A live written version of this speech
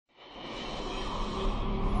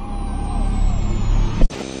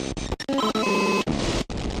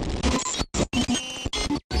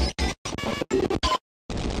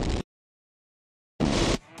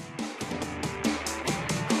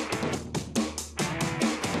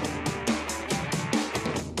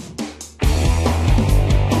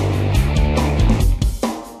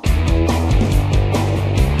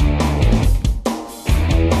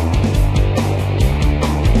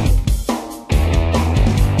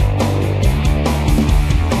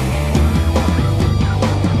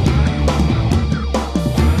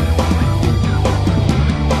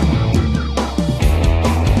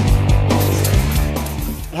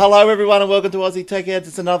Hello, everyone, and welcome to Aussie Tech Heads.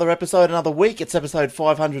 It's another episode, another week. It's episode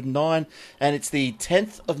 509, and it's the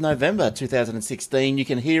 10th of November 2016. You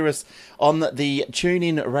can hear us on the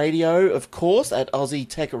TuneIn Radio, of course, at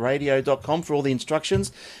aussietechradio.com for all the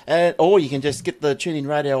instructions, or you can just get the TuneIn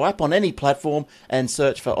Radio app on any platform and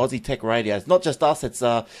search for Aussie Tech Radio. It's not just us, it's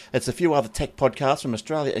a few other tech podcasts from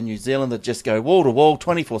Australia and New Zealand that just go wall to wall,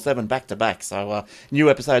 24/7, back to back. So new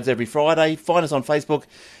episodes every Friday. Find us on Facebook.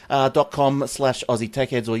 .com/Aussie Tech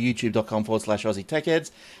Heads or youtube.com/Aussie Tech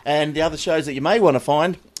Heads. And the other shows that you may want to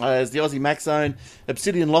find is the Aussie Mac Zone,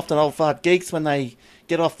 Obsidian Loft and Old Fart Geeks when they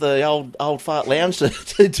get off the old fart lounge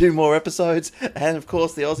to do more episodes. And of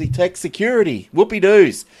course the Aussie Tech Security.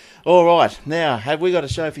 Whoopie-doos. All right, now have we got a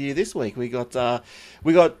show for you this week? We got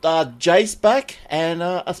Jace back and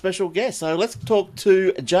a special guest. So let's talk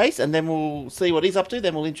to Jace and then we'll see what he's up to.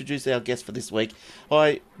 Then we'll introduce our guest for this week.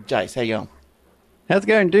 Hi, Jace. How you going? How's it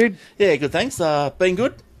going, dude? Yeah, good, thanks. Been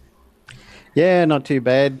good? Yeah, not too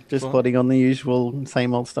bad. Just plodding on the usual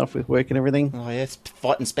same old stuff with work and everything. Oh, yes.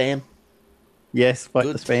 Fighting spam. Yes, fight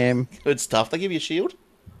Good. the spam. Good stuff. They give you a shield?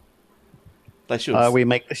 They should. We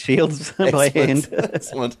make the shields by hand.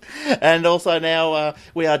 Excellent. And also now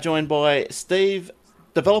we are joined by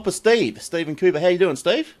developer Stephen Cooper. How you doing,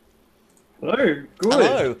 Steve? Hello, good.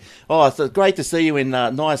 Hello. Oh, it's great to see you in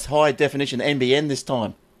nice high-definition NBN this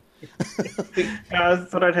time. I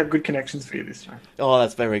thought I'd have good connections for you this time. Oh,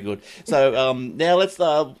 that's very good. So now let's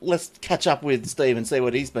catch up with Steve and see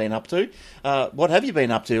what he's been up to. What have you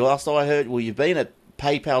been up to? Last I heard, you've been at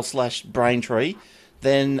PayPal/Braintree,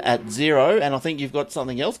 then at Xero, and I think you've got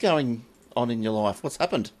something else going on in your life. What's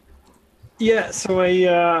happened? Yeah, so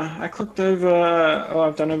I clocked over.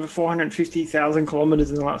 I've done over 450,000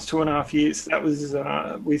 kilometers in the last 2.5 years. That was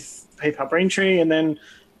with PayPal Braintree, and then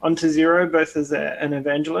onto Xero, both as an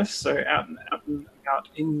evangelist, so out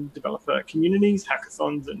in developer communities,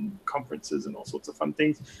 hackathons and conferences and all sorts of fun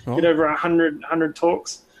things. Oh. Did over 100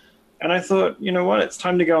 talks. And I thought, you know what, it's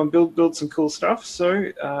time to go and build some cool stuff.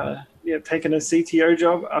 So, taking a CTO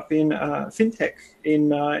job up in FinTech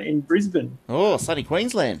in Brisbane. Oh, sunny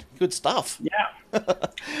Queensland. Good stuff. Yeah.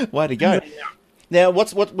 Way to go. Yeah. Now, where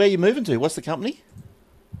are you moving to? What's the company?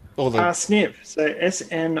 Snip, so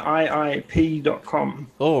SNIIP.com.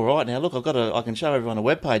 All right. Now, look, I can show everyone a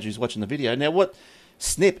webpage who's watching the video. Now, what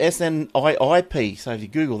Snip, SNIIP? So if you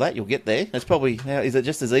Google that, you'll get there. That's probably is it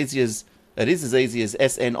just as easy as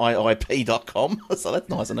SNIIP.com? So that's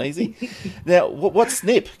nice and easy. Now, what's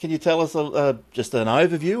Snip? Can you tell us just an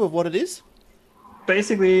overview of what it is?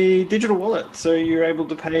 Basically, digital wallet. So you're able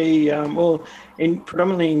to pay,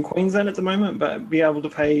 predominantly in Queensland at the moment, but be able to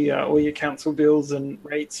pay all your council bills and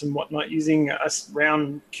rates and whatnot using a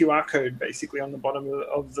round QR code, basically on the bottom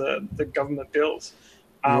of the government bills.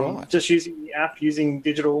 Right. Just using the app, using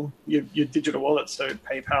your digital wallet, so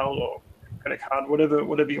PayPal or credit card,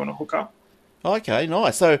 whatever you want to hook up. Okay,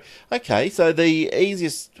 nice. So the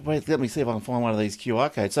easiest... Wait, let me see if I can find one of these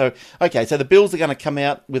QR codes. So the bills are going to come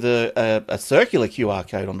out with a circular QR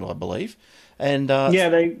code on it, I believe. And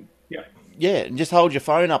and just hold your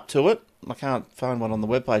phone up to it. I can't find one on the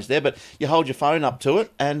webpage there, but you hold your phone up to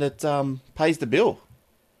it and it pays the bill.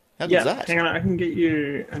 How good's that? Hang on, I can get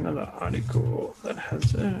you another article that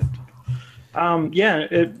has it.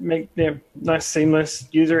 It makes nice, seamless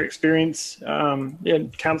user experience.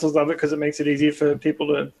 Councils love it because it makes it easier for people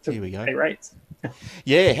to Here we go. pay rates.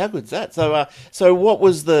 Yeah, how good's that? So what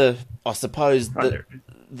was the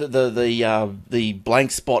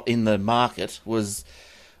blank spot in the market was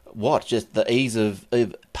what? Just the ease of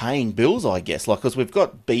paying bills, I guess. Like, because we've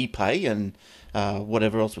got BPay and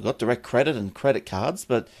whatever else we've got, direct credit and credit cards,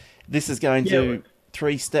 but this is going to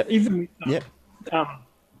three-step. Even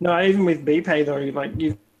with BPay though, like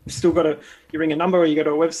you've still got you ring a number or you go to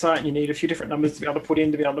a website and you need a few different numbers to be able to put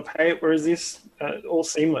in to be able to pay it. Whereas this, all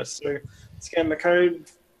seamless. So scan the code,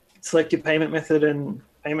 select your payment method, and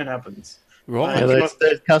payment happens. Right. Those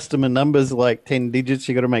customer numbers, like 10 digits,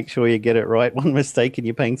 you got to make sure you get it right. One mistake and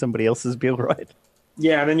you're paying somebody else's bill, right?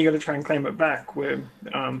 Yeah, and then you got to try and claim it back. Where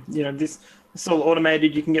this it's all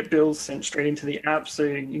automated. You can get bills sent straight into the app, so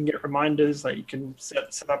you can get reminders. Like you can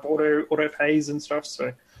set up auto pays and stuff.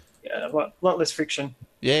 So yeah, a lot less friction.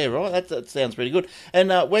 Yeah, right. That sounds pretty good.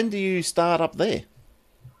 And when do you start up there?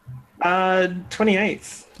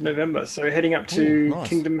 28th November. So heading up to nice.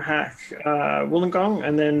 Kingdom Hack, Wollongong,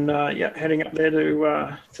 and then heading up there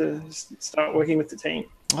to start working with the team.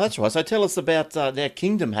 Oh, that's right. So tell us about their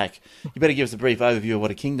Kingdom Hack. You better give us a brief overview of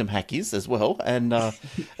what a Kingdom Hack is as well. And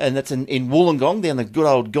that's in Wollongong, down the good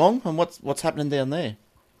old Gong. And what's happening down there?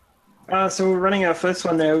 So we're running our first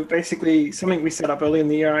one there. Basically, something we set up early in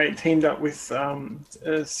the year. I teamed up with some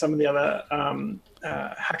of the other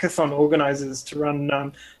hackathon organizers to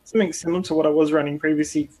run something similar to what I was running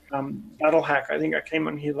previously. Battle Hack. I think I came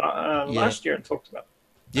on here last year and talked about.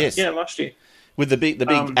 Yes. Yeah, last year. With the big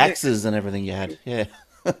axes and everything you had. Yeah.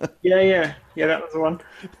 Yeah, that was the one.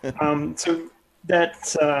 So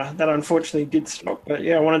that unfortunately did stop, but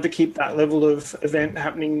yeah, I wanted to keep that level of event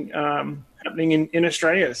happening in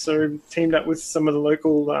Australia. So teamed up with some of the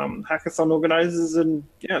local hackathon organisers, and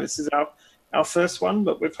yeah, this is our first one,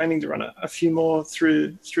 but we're planning to run a few more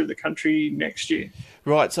through the country next year.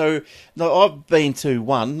 Right, so no, I've been to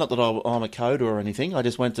one, not that I'm a coder or anything, I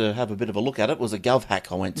just went to have a bit of a look at it. It was a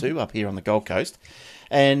GovHack I went to up here on the Gold Coast.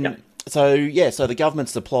 And Yep. so the government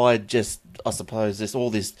supplied just, I suppose, just all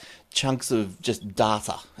these chunks of just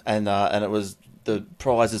data, and it was, the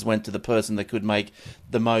prizes went to the person that could make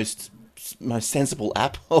the most sensible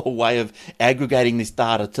app or way of aggregating this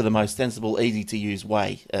data to the most sensible, easy to use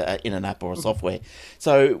way in an app or a software.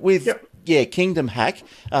 So with Kingdom Hack,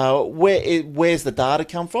 where's the data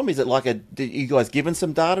come from? Is it like you guys given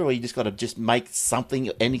some data, or you just got to just make something,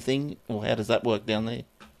 anything, or how does that work down there?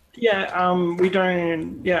 Yeah, we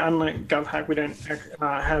don't. Yeah, unlike GovHack, we don't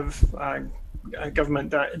have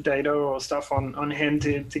government data or stuff on hand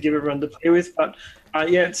to give everyone to play with. But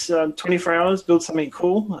it's 24 hours, build something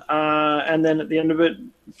cool, and then at the end of it,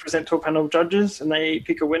 present to a panel of judges, and they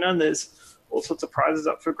pick a winner. And there's all sorts of prizes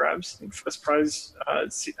up for grabs. I think first prize at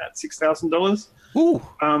 $6,000. Ooh.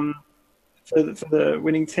 For the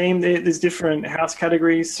winning team, there's different house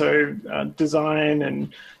categories, so design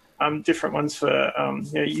and different ones for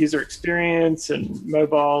user experience and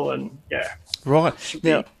mobile, and yeah. Right.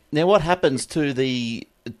 Now, what happens to the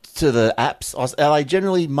apps? Are they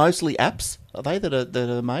generally mostly apps? Are they that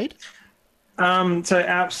are made? So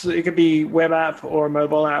apps, it could be web app or a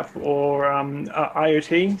mobile app or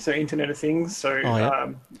IoT, so Internet of Things. So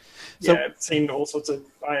I've seen all sorts of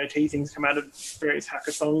IoT things come out of various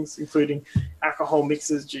hackathons, including alcohol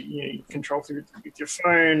mixes you control with your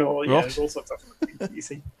phone, or there's all sorts of things you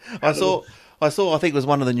see. I saw, I think it was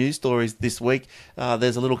one of the news stories this week.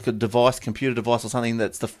 There's a little computer device or something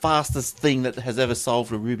that's the fastest thing that has ever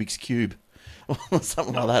solved a Rubik's Cube. Or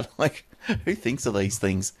something like that. Like, who thinks of these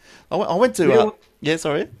things? I went to...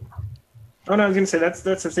 sorry? Oh, no, I was going to say, that's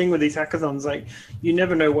the thing with these hackathons. Like, you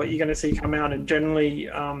never know what you're going to see come out, and generally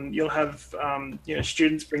you'll have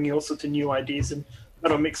students bringing all sorts of new ideas, and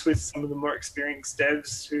that'll mix with some of the more experienced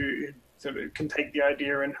devs who sort of can take the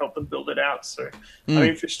idea and help them build it out. So, I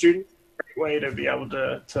mean, for students, it's a great way to be able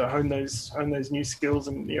to hone those new skills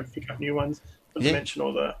and pick up new ones. Not to mention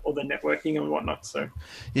all the networking and whatnot. So,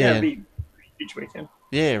 it'd be a huge weekend.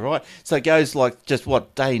 Yeah, right. So it goes like just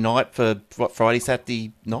what, day, night for what, Friday,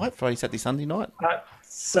 Saturday night? Friday, Saturday, Sunday night?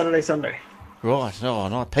 Saturday, Sunday. Right. Oh,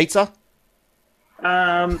 nice. Pizza?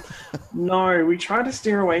 No, we try to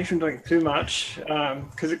steer away from doing too much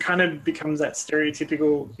because it kind of becomes that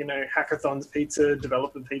stereotypical, hackathons pizza,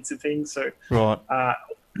 developer pizza thing. So, right. I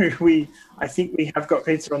think we have got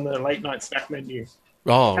pizza on the late night snack menu.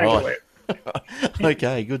 Oh, right.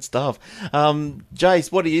 Okay, good stuff.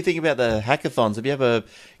 Jace, what do you think about the hackathons? Have you ever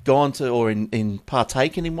gone to or in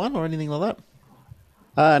partaken in one or anything like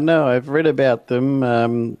that? No, I've read about them.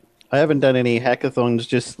 I haven't done any hackathons,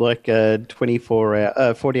 just like a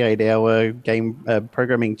 48-hour game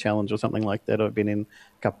programming challenge or something like that. I've been in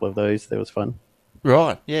a couple of those. That was fun.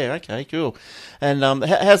 Right. Yeah. Okay. Cool. And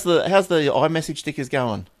how's the iMessage stickers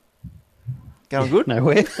going? Going good?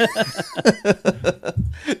 Nowhere.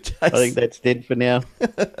 I think that's dead for now.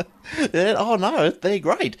 Yeah, oh, no, they're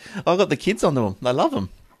great. I've got the kids onto them. They love them.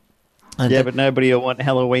 And but nobody will want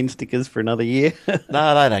Halloween stickers for another year.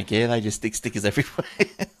 No, they don't care. They just stick stickers everywhere.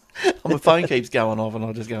 My phone keeps going off and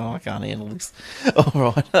I just go, I can't handle this.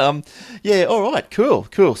 All right. All right.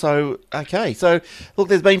 Cool. So, okay. So, look,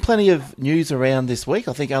 there's been plenty of news around this week.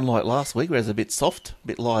 I think unlike last week where it was a bit soft, a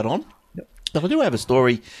bit light on. But I do have a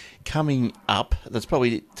story coming up that's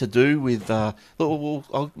probably to do with... I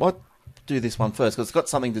might do this one first because it's got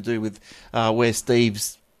something to do with where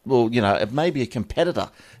Steve's... Well, it may be a competitor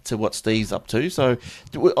to what Steve's up to. So,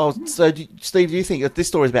 Steve, do you think that this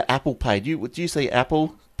story is about Apple Pay? Do you see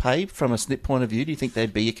Apple Pay from a Snip point of view? Do you think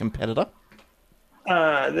they'd be a competitor?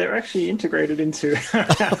 They're actually integrated into...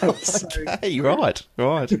 Okay, right.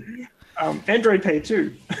 Android Pay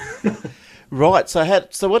too. Right.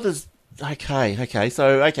 So what does... Okay.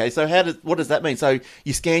 So what does that mean? So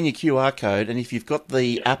you scan your QR code, and if you've got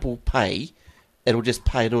the Apple Pay, it'll just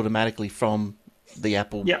pay it automatically from the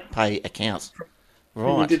Apple Pay account.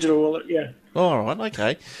 Right. Your digital wallet, yeah. All right.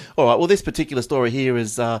 Okay. All right. Well, this particular story here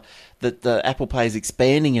is that the Apple Pay is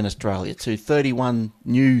expanding in Australia to 31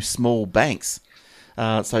 new small banks.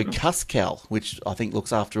 So Cuscal, which I think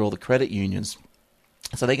looks after all the credit unions,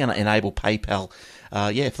 So they're going to enable PayPal,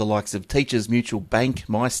 for the likes of Teachers Mutual Bank,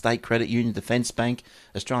 My State Credit Union, Defence Bank,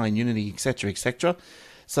 Australian Unity, etc., etc.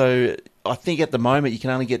 So I think at the moment you can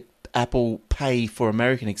only get Apple Pay for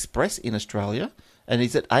American Express in Australia. And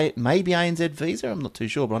is it maybe ANZ Visa? I'm not too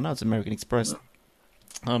sure, but I know it's American Express.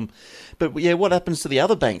 But yeah, what happens to the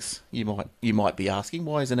other banks? You might be asking.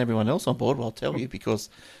 Why isn't everyone else on board? Well, I'll tell you, because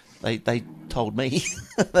they told me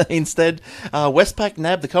instead. Westpac,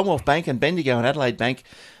 NAB, the Commonwealth Bank, and Bendigo and Adelaide Bank,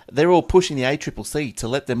 they're all pushing the ACCC to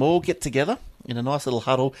let them all get together in a nice little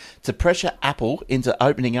huddle to pressure Apple into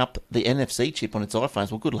opening up the NFC chip on its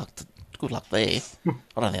iPhones. Well, good luck there.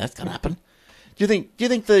 I don't think that's going to happen. Do you think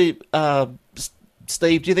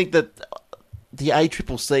Steve? Do you think that the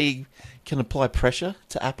ACCC can apply pressure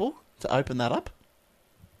to Apple to open that up?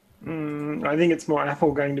 I think it's more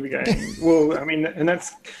Apple going to be going. Well, I mean, and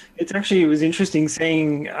it was interesting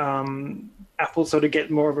seeing Apple sort of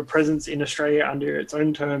get more of a presence in Australia under its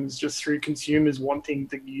own terms, just through consumers wanting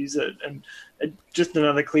to use it, and just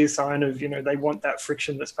another clear sign of, they want that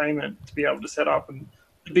frictionless payment to be able to set up. And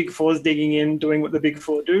the Big Four's digging in, doing what the Big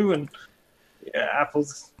Four do, and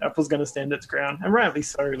Apple's going to stand its ground, and rightly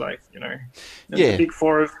so. The Big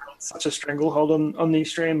Four have held such a stranglehold on the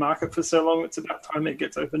Australian market for so long. It's about time it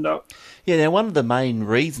gets opened up. Yeah, now one of the main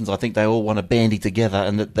reasons I think they all want to bandy together,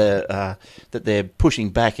 and that they're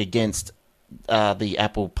pushing back against the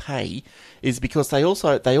Apple Pay, is because they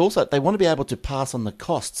want to be able to pass on the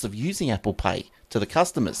costs of using Apple Pay to the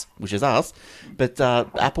customers, which is us. But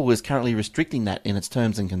Apple is currently restricting that in its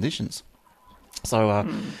terms and conditions. So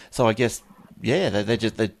I guess. Yeah,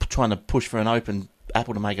 they're trying to push for an open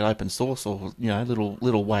Apple to make it open source, or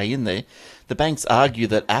little way in there. The banks argue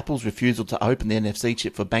that Apple's refusal to open the NFC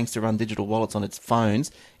chip for banks to run digital wallets on its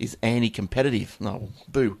phones is anti-competitive. No,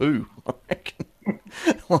 boo hoo, I reckon.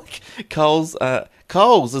 Like Coles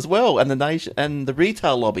as well, and the nation and the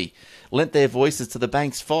retail lobby lent their voices to the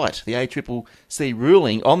bank's fight. The ACCC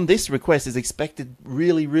ruling on this request is expected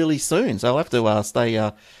really, really soon. So I'll have to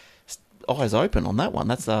stay eyes open on that one.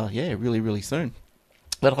 That's really, really soon.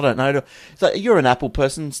 But I don't know. So you're an Apple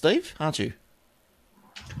person, Steve, aren't you?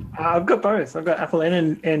 I've got both. I've got Apple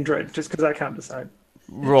and Android, just because I can't decide.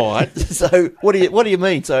 Right. So what do you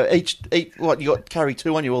mean? So each what, you carry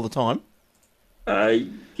two on you all the time?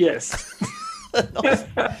 Yes. Nice.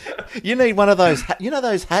 You need one of those.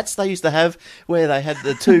 Those hats they used to have where they had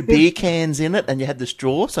the two beer cans in it, and you had the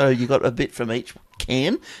straw, so you got a bit from each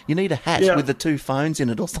can. You need a hat with the two phones in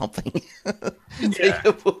it or something. So you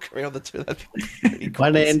can walk around the two. Cool.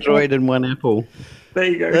 One Android and one Apple. There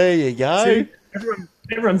you go. There you go. See,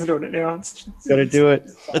 everyone's doing it now. Got to do it.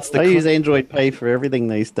 I use Android Pay for everything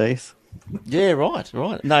these days. Yeah, right.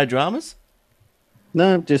 No dramas.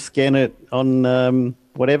 No, just scan it on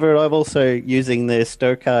whatever. I'm also using their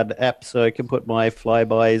StoreCard app, so I can put my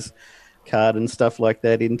Flybys card and stuff like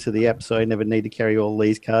that into the app, so I never need to carry all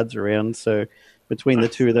these cards around. So between the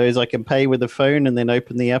two of those, I can pay with the phone and then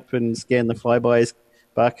open the app and scan the Flybys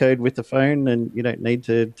barcode with the phone, and you don't need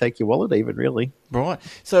to take your wallet even, really. Right.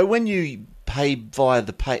 So when you pay via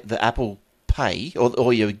the Apple Pay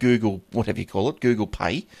or your Google, whatever you call it, Google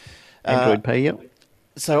Pay. Android Pay, yep.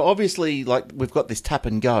 So obviously, like, we've got this Tap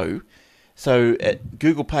and Go. So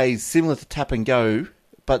Google Pay is similar to Tap and Go,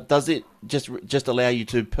 but does it just allow you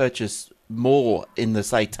to purchase more in the,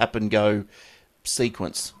 say, Tap and Go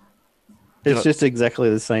sequence? It's just exactly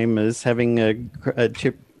the same as having a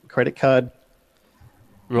chip credit card.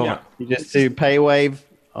 Right. Yeah. You just do PayWave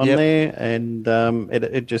on there, and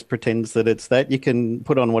it just pretends that it's that. You can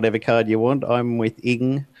put on whatever card you want. I'm with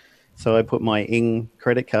Ing, so I put my Ing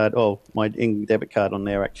credit card, my Ing debit card on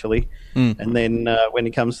there, actually. And then when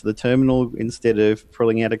it comes to the terminal, instead of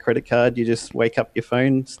pulling out a credit card, you just wake up your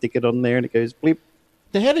phone, stick it on there, and it goes blip.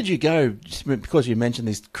 Now, how did you go, because you mentioned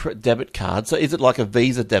this debit card, so is it like a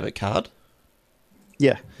Visa debit card?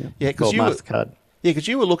 Yeah. Because MasterCard. because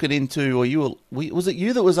you were looking into, or was it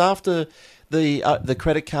you that was after the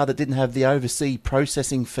credit card that didn't have the overseas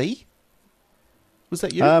processing fee? Was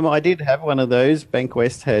that you? I did have one of those.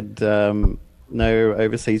 Bankwest had no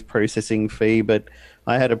overseas processing fee, but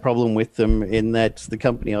I had a problem with them in that the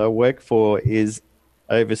company I work for is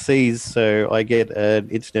overseas, so I get an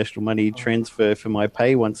international money transfer for my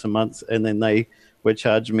pay once a month, and then they were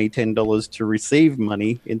charging me $10 to receive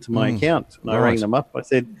money into my account. And I rang them up. I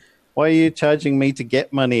said, "Why are you charging me to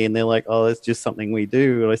get money?" And they're like, "Oh, that's just something we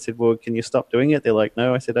do." And I said, "Well, can you stop doing it?" They're like,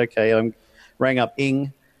 "No." I said, "Okay." I rang up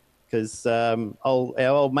Ing, because our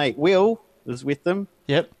old mate Will was with them.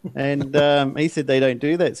 Yep. And he said they don't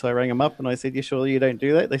do that. So I rang him up and I said, "You sure you don't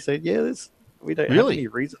do that?" They said, "Yeah, we don't have any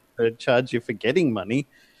reason to charge you for getting money."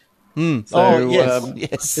 So,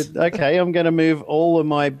 yes. okay, I'm going to move all of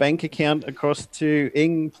my bank account across to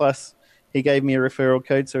Ing. Plus, he gave me a referral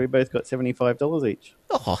code, so we both got $75 each.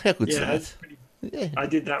 Oh, how good's Yeah, that? that's pretty. Yeah. I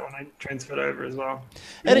did that when I transferred over as well.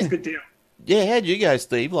 And It was a good deal. Yeah, how'd you go,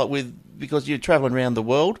 Steve? Because you're travelling around the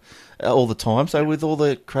world all the time, so with all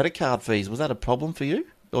the credit card fees, was that a problem for you?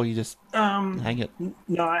 Or you just hang it?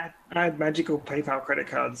 No, I had magical PayPal credit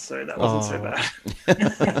cards, so that wasn't so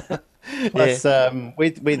bad. Plus,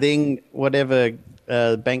 with Ing, whatever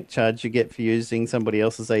bank charge you get for using somebody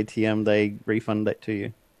else's ATM, they refund that to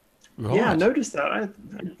you. Right. Yeah, I noticed that.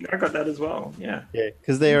 I got that as well. Yeah. Yeah,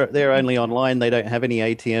 because they're only online. They don't have any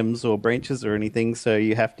ATMs or branches or anything, so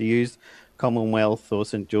you have to use Commonwealth or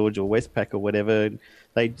St. George or Westpac or whatever.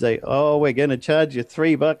 They say, "Oh, we're going to charge you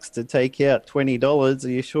 $3 to take out $20. Are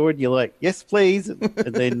you sure?" And you're like, "Yes, please."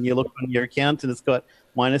 And then you look on your account and it's got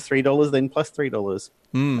minus $3, then plus $3.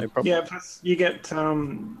 No problem. Yeah, plus you get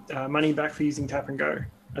money back for using Tap and Go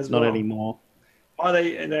as well. Not anymore. Oh,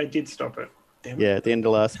 they did stop it. Damn it. Yeah, at the end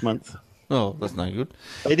of last month. Oh, that's no good.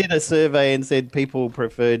 They did a survey and said people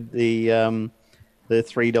preferred the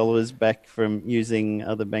 $3 back from using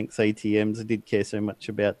other banks' ATMs. I did care so much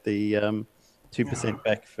about the 2%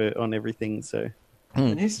 back on everything. So,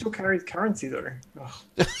 And he still carries currency though.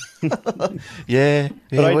 Oh. Yeah.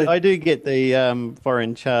 but I do get the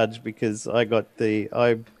foreign charge because I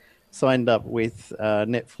signed up with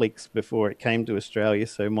Netflix before it came to Australia,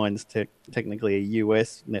 so mine's technically a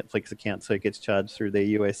US Netflix account, so it gets charged through their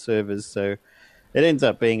US servers. So it ends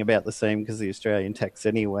up being about the same because the Australian tax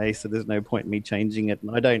anyway. So there's no point in me changing it.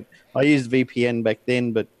 And I used VPN back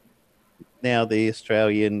then, but now the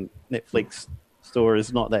Australian Netflix store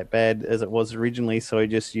is not that bad as it was originally. So I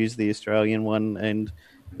just use the Australian one, and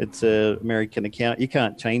it's an American account. You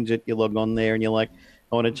can't change it. You log on there and you're like,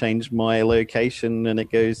 I want to change my location, and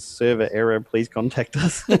it goes server error. Please contact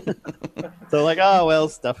us. So like, oh well,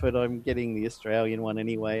 stuff it. I'm getting the Australian one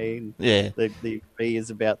anyway. And Yeah. the fee is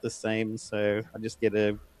about the same, so I just get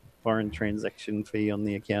a foreign transaction fee on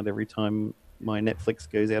the account every time my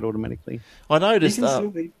Netflix goes out automatically. I You noticed. can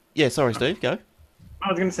still Yeah, sorry, Steve. Go. I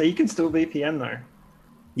was going to say you can still VPN though.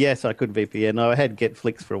 Yes, I could VPN. I had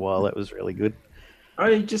Getflix for a while. That was really good. Oh,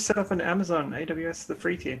 you just set up an Amazon AWS, the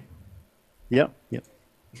free tier. Yep.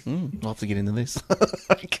 I'll have to get into this.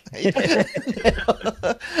 Okay.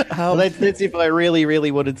 Well, that's if I really,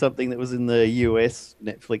 really wanted something that was in the US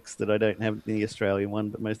Netflix that I don't have in the Australian one,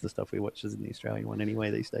 but most of the stuff we watch is in the Australian one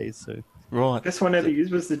anyway these days. So Right. Best one I ever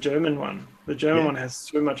used was the German one. The German one has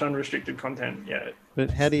so much unrestricted content. Yeah, but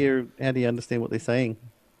how do you understand what they're saying?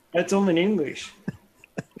 it's all in English.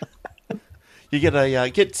 You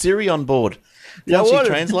get Siri on board. Yeah, Can't she what?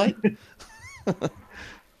 translate?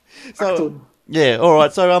 So Excellent. yeah, all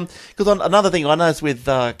right. So because another thing I noticed with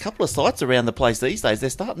a couple of sites around the place these days, they're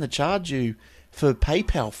starting to charge you for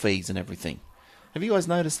PayPal fees and everything. Have you guys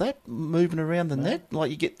noticed that moving around the net?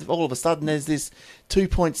 Like you get all of a sudden there's this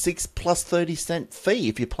 2.6 plus 30-cent fee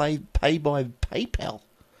if you pay by PayPal.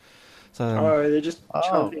 So Oh, they're just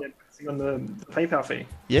charging it on the PayPal fee.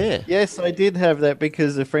 yeah, Yes, I did have that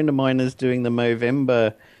because a friend of mine is doing the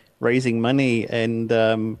Movember raising money, and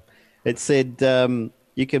it said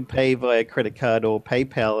you can pay via credit card or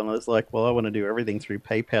PayPal, and I was like, well, I want to do everything through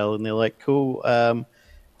PayPal, and they're like, cool,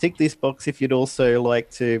 tick this box if you'd also like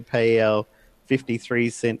to pay our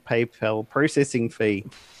 53-cent PayPal processing fee.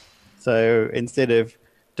 So instead of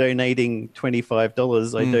donating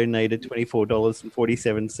 $25, I donated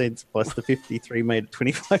 $24.47 plus the 53 made it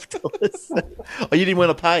 $25. Oh, you didn't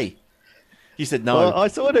want to pay. You said no. Well, I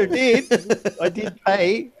sort of did. I did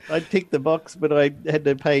pay. I ticked the box, but I had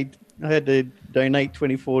to pay. I had to donate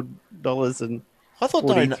 $24 and I thought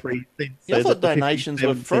 43 cents. Yeah, I so thought that the donations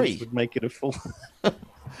were 57 free. cents would make it a full.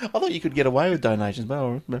 I thought you could get away with donations,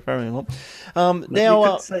 but apparently not. You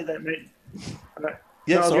Now, could say that, mate. yeah,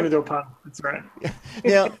 No, I was sorry. going to do a pun. That's right.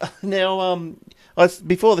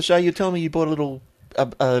 Before the show, you were telling me you bought a little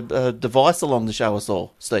a device along the show. I saw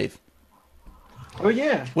Steve. Oh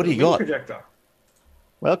yeah. What do you The mini got? Projector.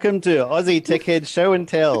 Welcome to Aussie Tech Head Show and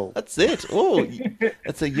Tell. That's it. Oh,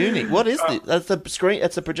 it's a unique. What is this? That's a screen.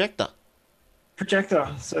 That's a projector. Projector.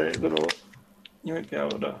 So little. You won't be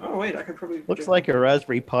able to. Oh wait, I could probably. Looks project- like a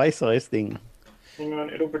Raspberry Pi size thing. Hang on,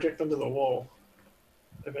 it'll project onto the wall.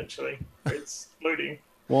 Eventually, it's loading.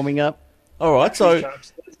 Warming up. All right. So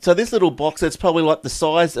Charged. this little box that's probably like the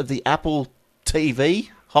size of the Apple TV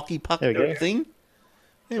hockey puck There we go. thing.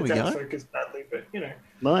 There we It's out of go. focus badly, but you know.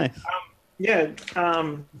 Nice. Yeah,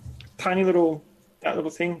 tiny little that little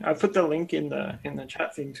thing. I put the link in the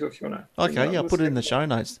chat thing too if you want to. Okay. Yeah, I'll put it in the show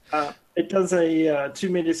notes. It does a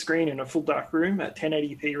 2-meter screen in a full dark room at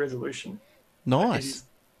 1080p resolution. Nice.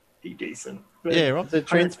 pretty decent. But Yeah, right. Is it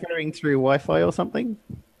transferring through Wi-Fi or something?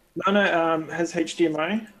 No, has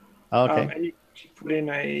HDMI. Oh, okay. And you can put in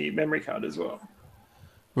a memory card as well.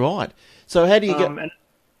 Right. So how do you And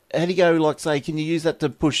how do you go, like, say, can you use that to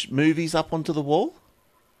push movies up onto the wall?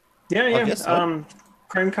 yeah. guess so.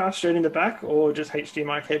 Chromecast straight in the back, or just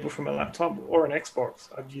HDMI cable from a laptop or an Xbox.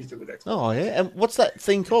 I've used it with Xbox. Oh, yeah. And what's that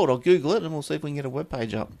thing called? I'll Google it and we'll see if we can get a web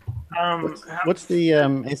page up. What's the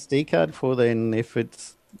SD card for then if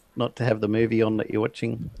it's not to have the movie on that you're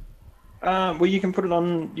watching? Well, you can put it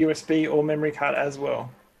on USB or memory card as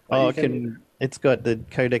well. Oh, You it's got the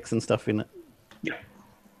codecs and stuff in it. Yeah.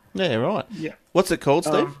 Yeah, right. Yeah. What's it called,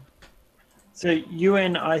 Steve? So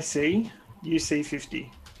UNIC UC50.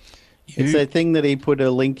 It's a thing that he put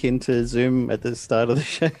a link into Zoom at the start of the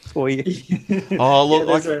show for you. Oh, look,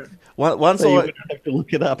 Yeah, there's like, once So you I wouldn't have to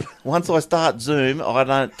look it up. once I start Zoom, I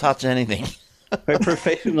don't touch anything. We're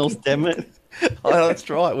professionals, damn it. Oh, that's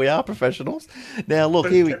right. We are professionals. Now,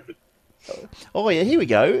 look, here we... Oh, yeah, here we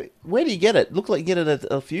go. Where do you get it? Look like you get it at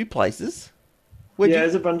a few places. Where'd you...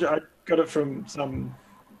 There's a bunch. I got it from some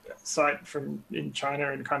site from in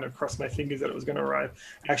China and kind of crossed my fingers that it was going to arrive.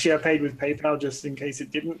 Actually, I paid with PayPal just in case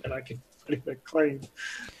it didn't, and I could put in a claim.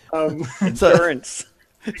 So- Insurance.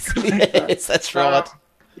 Yes, that's right.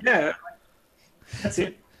 Yeah, that's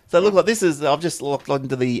it. So look, like this is, I've just logged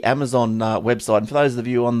into the Amazon website, and for those of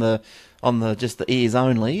you on the just the ears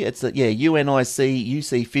only, it's a UNIC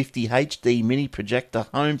UC50 HD mini projector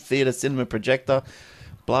home theater cinema projector,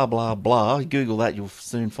 blah blah blah. Google that, you'll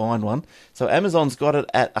soon find one. So Amazon's got it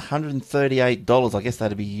at $138. I guess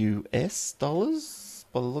that'd be US dollars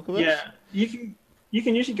by the look of it. Yeah, you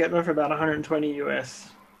can usually get them for about 120 US,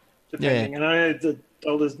 depending. Yeah. And I know the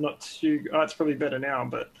dollar's not too. Oh, it's probably better now,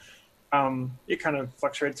 but it kind of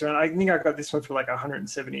fluctuates around. I think I got this one for like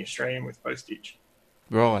 170 Australian with postage.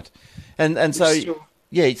 Right, and so Still-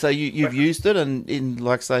 yeah, so you've used it, and in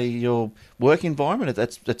like say your work environment,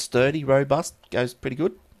 that's sturdy, robust, goes pretty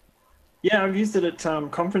good. Yeah, I've used it at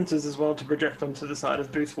conferences as well to project onto the side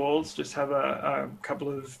of booth walls. Just have a couple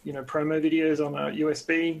of promo videos on a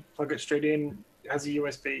USB, plug it straight in. It has a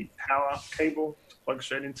USB power cable to plug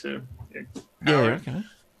straight into power. Yeah, okay.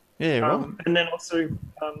 Yeah, right. And then also,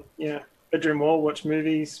 bedroom wall, watch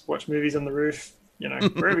movies on the roof.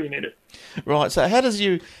 Wherever you need it. Right. So how do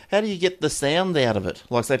you get the sound out of it?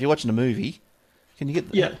 Like, say, if you're watching a movie, can you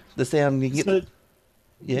get the sound? You can get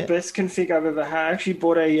The best config I've ever had. I actually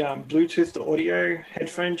bought a Bluetooth audio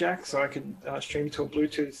headphone jack, so I could stream to a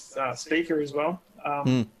Bluetooth speaker as well.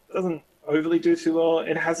 It doesn't overly do too well.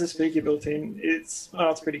 It has a speaker built in. It's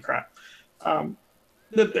pretty crap.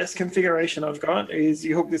 The best configuration I've got is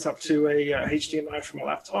you hook this up to a HDMI from a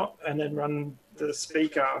laptop and then run the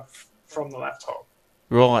speaker from the laptop.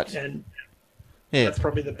 Right. And Yeah. that's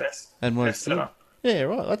probably the best, And works best setup. Yeah,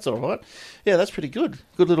 right. That's all right. Yeah, that's pretty good.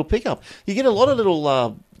 Good little pickup. You get a lot of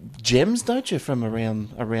little gems, don't you, from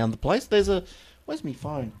around the place? Where's my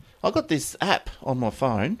phone? I got this app on my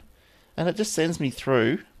phone, and it just sends me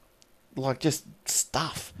through, like, just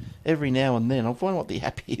stuff every now and then. I'll find what the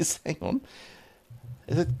app is. Hang on.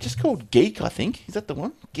 Is it just called Geek, I think? Is that the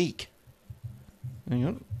one? Geek. Hang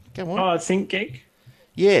on. Come on. Oh, ThinkGeek.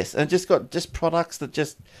 Yes, and just got products that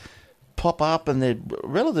just pop up, and they're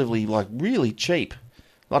relatively, like, really cheap.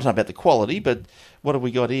 I don't know about the quality, but what have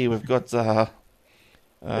we got here? We've got... That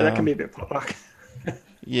can be a bit pop-up.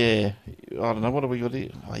 Yeah, I don't know. What have we got here?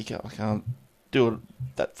 Oh, I can't do it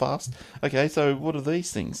that fast. Okay, so what are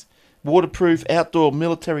these things? Waterproof outdoor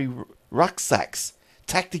military rucksacks.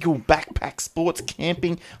 Tactical backpack, sports,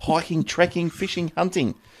 camping, hiking, trekking, fishing,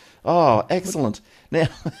 hunting. Oh, excellent. Now,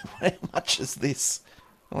 how much is this?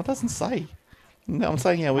 Oh, it doesn't say. No, I'm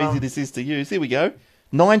saying how easy this is to use. Here we go.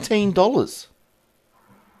 $19.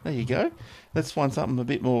 There you go. Let's find something a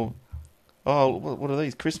bit more... Oh, what are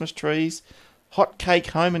these? Christmas trees. Hot cake,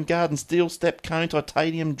 home and garden, steel step cone,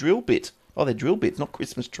 titanium drill bit. Oh, they're drill bits, not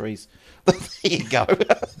Christmas trees. There you go.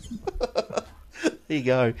 There you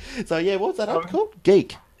go. So, yeah, what's that app called?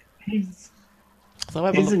 Geek. Here's So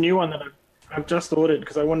have a a look. new one that I've just ordered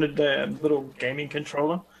because I wanted a little gaming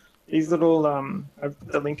controller. These little, I've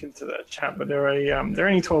put the link into the chat, but they're only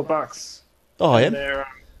 $12. Oh, And yeah? they're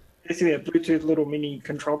basically a Bluetooth little mini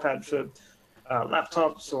control pad for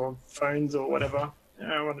laptops or phones or whatever.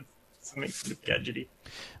 I wanted something sort of gadgety.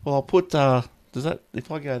 Well, I'll put... does that... If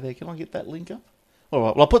I go there, can I get that link up? All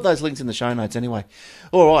right. Well, I'll put those links in the show notes anyway.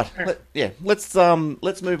 All right. Let's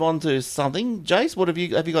move on to something. Jace, what have you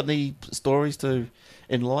got any stories to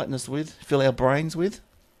enlighten us with, fill our brains with?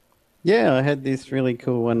 Yeah, I had this really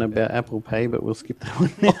cool one about Apple Pay, but we'll skip that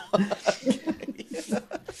one now.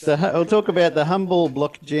 I'll talk about the Humble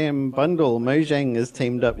Block Jam bundle. Mojang has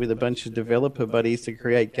teamed up with a bunch of developer buddies to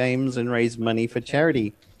create games and raise money for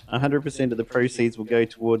charity. 100% of the proceeds will go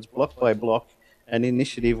towards Block by Block, an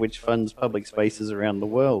initiative which funds public spaces around the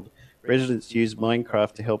world. Residents use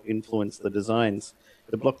Minecraft to help influence the designs.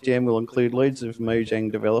 The Block Jam will include loads of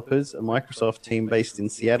Mojang developers, a Microsoft team based in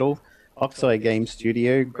Seattle, Oxeye Game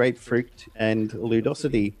Studio, Grapefruit, and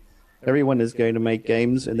Ludosity. Everyone is going to make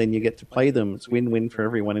games, and then you get to play them. It's win-win for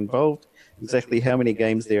everyone involved. Exactly how many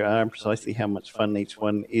games there are and precisely how much fun each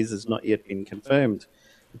one is has not yet been confirmed.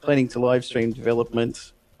 They're planning to live stream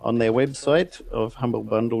development on their website of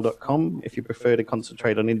humblebundle.com. If you prefer to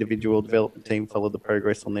concentrate on individual development team, follow the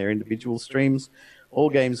progress on their individual streams. All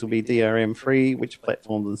games will be DRM free. Which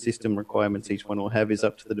platforms and system requirements each one will have is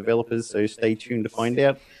up to the developers, so stay tuned to find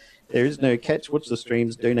out. There is no catch. Watch the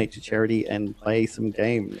streams, donate to charity, and play some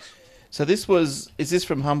games. So is this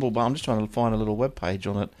from Humble Bundle? I'm just trying to find a little web page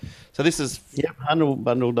on it. So this is... Yep,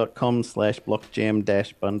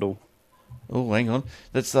 humblebundle.com/blockjam-bundle. Oh, hang on.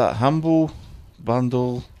 That's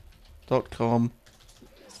humblebundle.com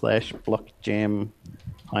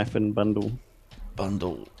 /blockjam-bundle.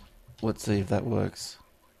 Bundle. Let's see if that works.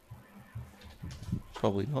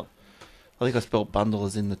 Probably not. I think I spelled bundle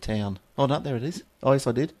as in the town. Oh, no, there it is. Oh, yes,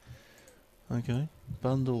 I did. Okay.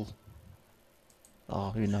 Bundle.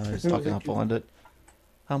 Oh, who knows? I can't find it.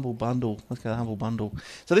 Humble Bundle. Let's go to Humble Bundle.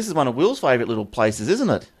 So this is one of Will's favourite little places, isn't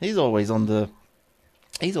it? He's always on the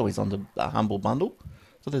Humble Bundle.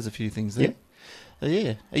 So there's a few things there. Yep.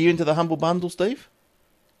 Yeah. Are you into the Humble Bundle, Steve?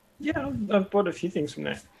 Yeah, I've bought a few things from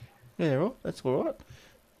there. Yeah, right. That's all right.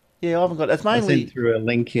 Yeah, I haven't got... It's mainly... I sent through a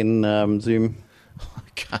link in Zoom.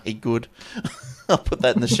 Okay, good. I'll put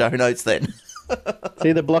that in the show notes then.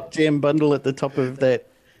 See the Block Jam bundle at the top of that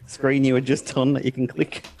screen you were just on that you can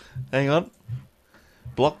click? Hang on.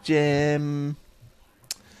 Block Jam.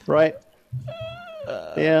 Right.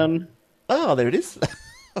 Down. Oh, there it is.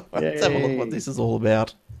 Let's have a look what this is all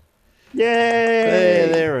about. Yay!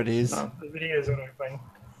 There it is. Oh, the video's not opening.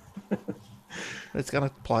 It's going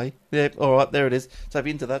to play. Yeah, all right, there it is. So if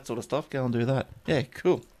you're into that sort of stuff, go and do that. Yeah,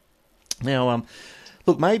 cool. Now,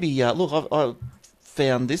 look, maybe, I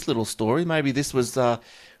found this little story. Maybe this was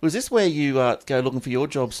this where you go looking for your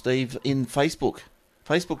job, Steve, in Facebook?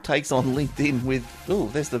 Facebook takes on LinkedIn with,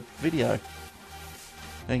 there's the video.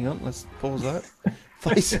 Hang on, let's pause that.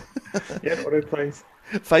 Yeah, autoplays.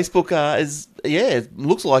 Facebook it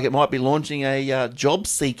looks like it might be launching a job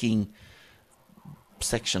seeking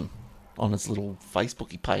section on its little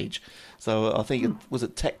Facebooky page. So I think was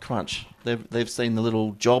it TechCrunch. They've seen the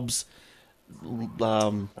little jobs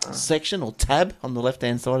section or tab on the left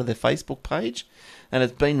hand side of their Facebook page, and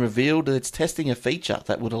it's been revealed that it's testing a feature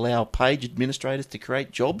that would allow page administrators to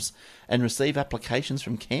create jobs and receive applications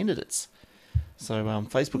from candidates. So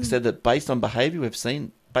Facebook said that based on behaviour we've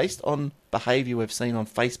seen on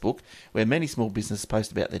Facebook, where many small businesses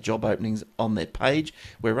post about their job openings on their page,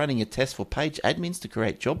 we're running a test for page admins to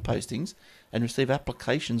create job postings and receive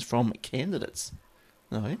applications from candidates.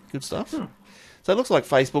 Oh, good stuff. So it looks like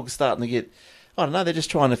Facebook is starting to get, I don't know, they're just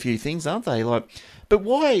trying a few things, aren't they? But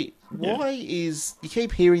why is, you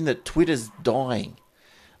keep hearing that Twitter's dying,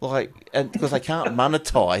 and because they can't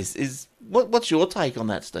monetize. What's your take on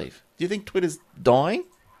that, Steve? Do you think Twitter's dying?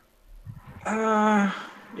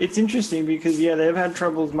 It's interesting because, they've had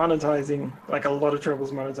troubles monetizing, like a lot of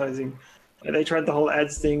troubles monetizing. They tried the whole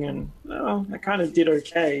ads thing and, they kind of did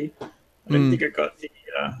okay. I don't think it got the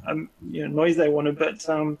noise they wanted, but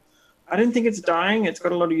I don't think it's dying. It's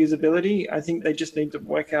got a lot of usability. I think they just need to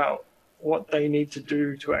work out what they need to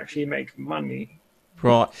do to actually make money.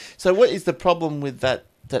 Right. So what is the problem with that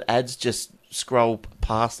ads just scroll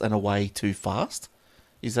past and away too fast?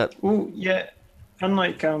 Is that... Well, yeah.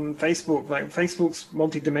 Unlike Facebook, Facebook's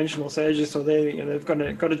multi-dimensional, so they're just they've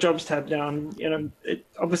got a jobs tab down. It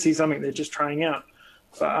obviously something they're just trying out.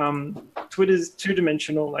 But Twitter's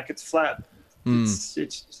two-dimensional, it's flat. It's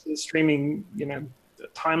just a streaming,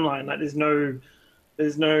 timeline.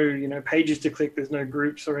 There's no pages to click. There's no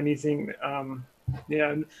groups or anything.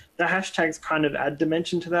 The hashtags kind of add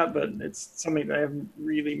dimension to that, but it's something they haven't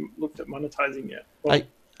really looked at monetizing yet. Well,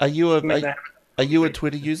 are you a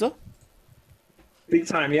Twitter user? Big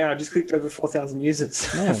time, yeah. I just clicked over 4,000 users,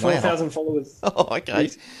 4,000 followers. Oh, okay.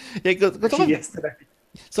 Yeah, good. Yesterday.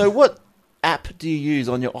 So what app do you use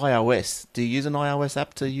on your iOS? Do you use an iOS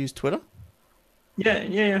app to use Twitter?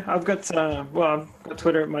 Yeah. I've got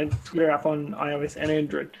Twitter, my Twitter app on iOS and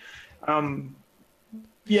Android.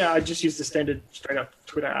 I just use the standard straight up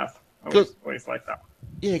Twitter app. I always like that.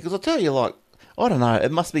 Yeah, because I'll tell you, I don't know,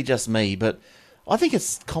 it must be just me, but I think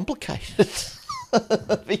it's complicated.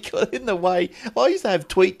 because in the way I used to have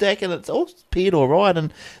TweetDeck and it's all appeared all right,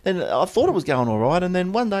 and then I thought it was going all right, and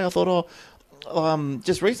then one day I thought,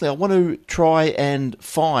 just recently I want to try and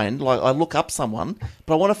find, like, I look up someone,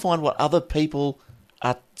 but I want to find what other people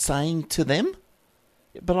are saying to them,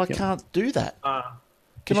 but I can't do that.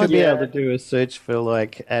 You should be able to do a search for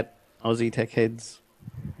like at Aussie Tech Heads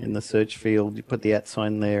in the search field. You put the @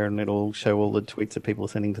 sign there, and it'll show all the tweets that people are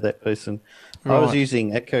sending to that person. Right. I was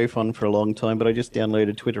using EchoFon for a long time, but I just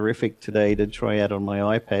downloaded Twitterrific today to try out on my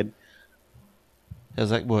iPad.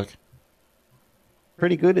 How's that work?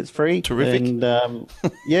 Pretty good. It's free. Terrific. And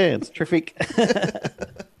yeah, it's terrific.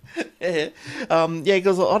 Yeah,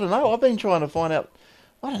 because I don't know. I've been trying to find out.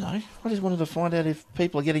 I don't know. I just wanted to find out if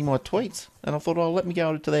people are getting my tweets, and I thought, let me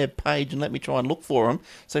go to their page and let me try and look for them.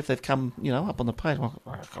 So if they've come, up on the page,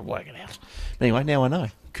 I can work it out. But anyway, now I know.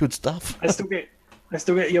 Good stuff. I still get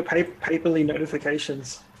your paperly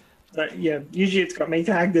notifications. But yeah, usually it's got me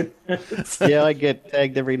tagged in. Yeah, I get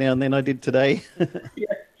tagged every now and then. I did today.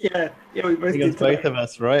 Yeah, we both did. Both of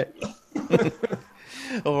us, right?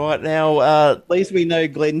 All right, now at least we know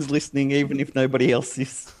Glenn's listening, even if nobody else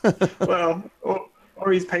is. Well,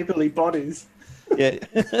 or his paperly bot is. Yeah.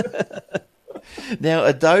 Now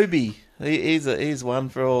Adobe, here's one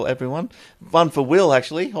for everyone. One for Will,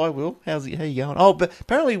 actually. Hi, Will. How you going? Oh, but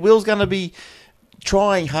apparently Will's going to be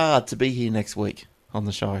trying hard to be here next week on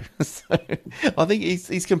the show. So I think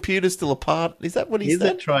his computer's still apart. Is that what he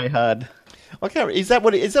said? Try hard. I can't. Is that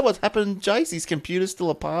what's happened, Jace? His computer's still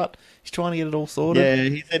apart. He's trying to get it all sorted. Yeah,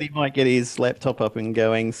 he said he might get his laptop up and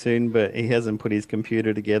going soon, but he hasn't put his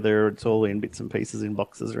computer together. It's all in bits and pieces in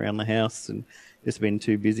boxes around the house, and just been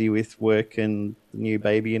too busy with work and the new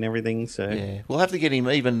baby and everything. So yeah, we'll have to get him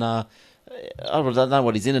even. I don't know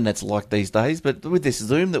what his internet's like these days, but with this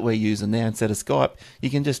Zoom that we're using now instead of Skype, you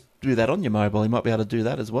can just do that on your mobile. He might be able to do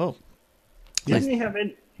that as well. Doesn't he have?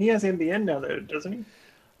 He has NBN now, though, doesn't he?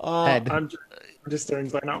 I'm just doing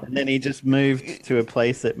Glenn up. And then he just moved to a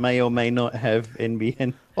place that may or may not have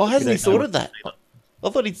NBN. Oh, hasn't he sorted that? I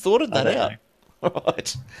thought he'd sorted that out.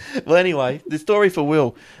 Right. Well, anyway, the story for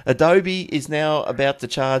Will. Adobe is now about to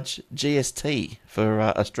charge GST for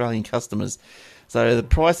Australian customers. So the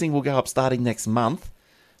pricing will go up starting next month.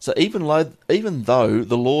 So even though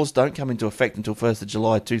the laws don't come into effect until 1st of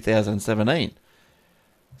July 2017.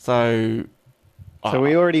 So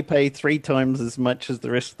we already pay 3 times as much as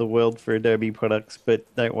the rest of the world for Adobe products, but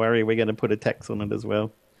don't worry, we're going to put a tax on it as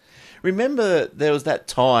well. Remember, there was that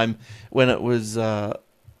time when it was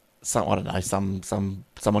someone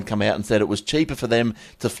come out and said it was cheaper for them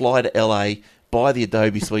to fly to LA, buy the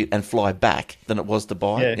Adobe suite, and fly back than it was to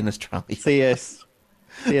buy it in Australia.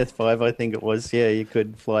 CS5, I think it was. Yeah, you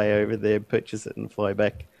could fly over there, purchase it, and fly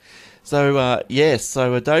back. So,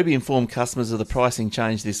 so Adobe informed customers of the pricing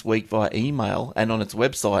change this week via email, and on its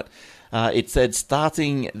website, it said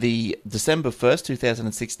starting the December 1st,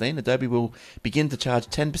 2016, Adobe will begin to charge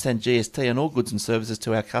 10% GST on all goods and services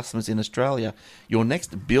to our customers in Australia. Your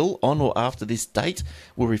next bill on or after this date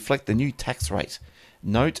will reflect the new tax rate.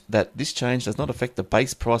 Note that this change does not affect the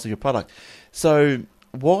base price of your product. So,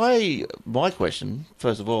 my question,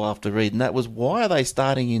 first of all, after reading that, was why are they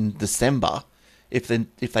starting in December? If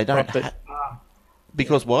they don't,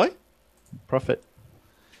 because why? Profit.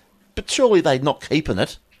 But surely they're not keeping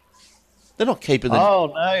it. They're not keeping it.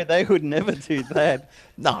 Oh no, they would never do that.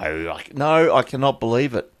 No, I cannot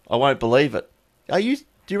believe it. I won't believe it. Do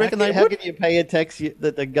you reckon they would? How can you pay a tax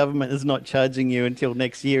that the government is not charging you until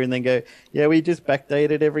next year, and then go, yeah, we just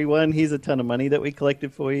backdated everyone. Here's a ton of money that we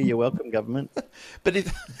collected for you. You're welcome, government. But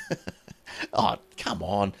if, oh come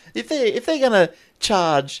on, if they're going to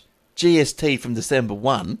charge GST from December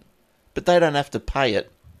 1, but they don't have to pay it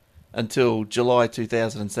until July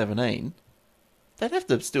 2017, they'd have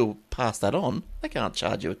to still pass that on. They can't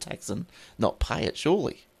charge you a tax and not pay it,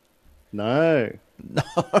 surely. No.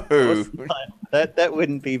 That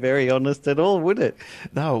wouldn't be very honest at all, would it?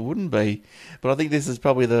 No, it wouldn't be. But I think this is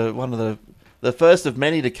probably one of the first of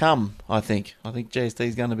many to come, I think. I think GST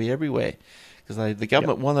is going to be everywhere. Because the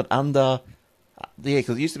government want it under... Yeah,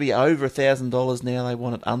 because it used to be over $1,000. Now they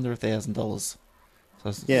want it under $1,000.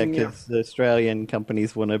 So yeah, because the Australian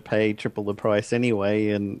companies want to pay triple the price anyway,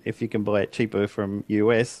 and if you can buy it cheaper from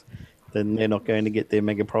US, then they're not going to get their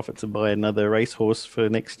mega profits and buy another racehorse for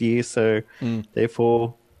next year. So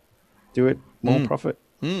therefore, do it more profit.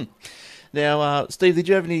 Now, Steve, did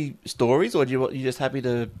you have any stories, or are you just happy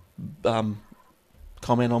to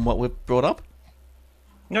comment on what we've brought up?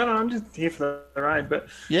 No, I'm just here for the ride. But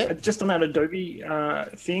just on that Adobe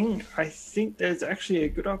thing, I think there's actually a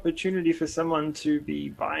good opportunity for someone to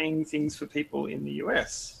be buying things for people in the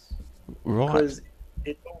US. Right. Because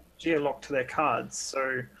it's all geo-locked to their cards.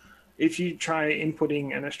 So if you try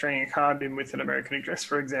inputting an Australian card in with an American address,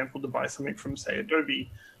 for example, to buy something from, say,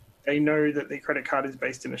 Adobe, they know that the credit card is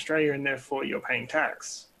based in Australia and therefore you're paying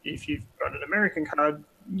tax. If you've got an American card,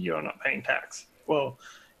 you're not paying tax. Well,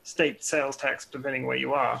 state sales tax, depending where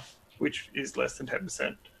you are, which is less than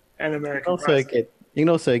 10%. And American You can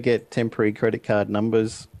also get temporary credit card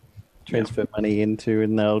numbers, transfer money into,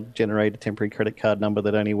 and they'll generate a temporary credit card number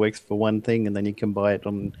that only works for one thing, and then you can buy it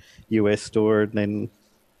on US store, and then...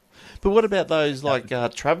 But what about those, like,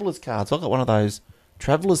 traveller's cards? I got one of those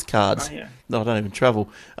traveller's cards. Oh, yeah. No, I don't even travel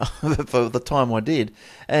for the time I did.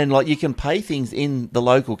 And, like, you can pay things in the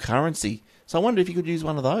local currency. So I wonder if you could use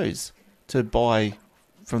one of those to buy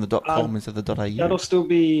from the .com instead of the .au. That'll still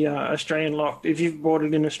be Australian locked. If you've bought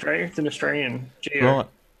it in Australia, it's an Australian geo. Right.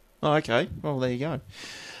 Oh, okay. Well, there you go.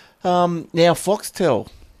 Now, Foxtel.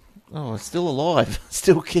 Oh, it's still alive.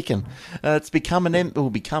 Still kicking. It's becoming an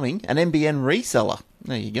NBN reseller.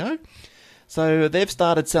 There you go. So they've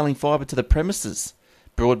started selling fibre to the premises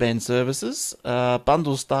broadband services.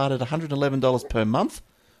 Bundles start at $111 per month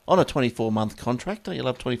on a 24-month contract. Don't you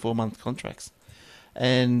love 24-month contracts?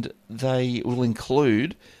 And they will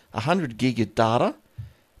include 100 gig of data,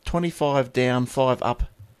 25 down, 5 up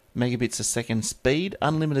megabits a second speed,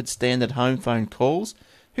 unlimited standard home phone calls.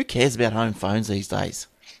 Who cares about home phones these days?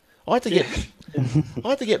 I had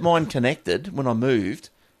to get mine connected when I moved.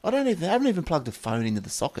 I haven't even plugged a phone into the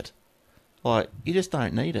socket. Like, you just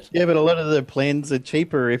don't need it. Yeah, but a lot of the plans are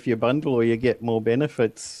cheaper if you bundle or you get more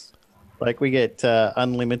benefits. Like, we get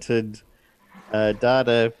unlimited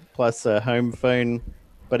data plus a home phone,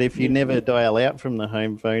 but if you never dial out from the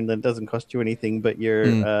home phone, then it doesn't cost you anything, but your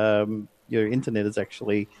internet is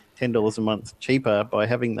actually $10 a month cheaper by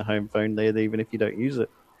having the home phone there, even if you don't use it.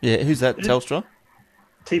 Yeah, who's that? Telstra?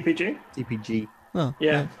 TPG? TPG. Oh,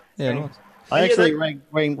 Yeah. nice. I actually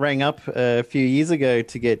rang up a few years ago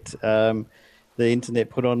to get the internet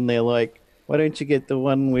put on there. Like, why don't you get the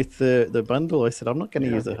one with the bundle? I said, I'm not going to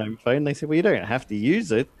use a home phone. They said, well, you don't have to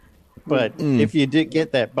use it. But if you do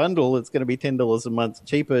get that bundle, it's going to be $10 a month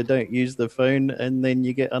cheaper. Don't use the phone, and then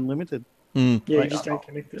you get unlimited. Yeah, you just don't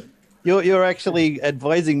connect it. You're actually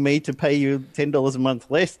advising me to pay you $10 a month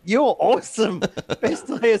less. You're awesome. Best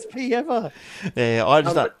ISP ever. Yeah,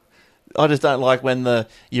 I just don't like when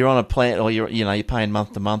you're on a plan or you're paying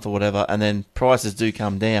month to month or whatever, and then prices do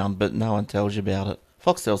come down, but no one tells you about it.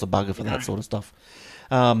 Foxtel's a bugger for that sort of stuff.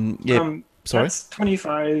 Sorry? That's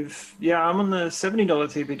 25. Yeah, I'm on the $70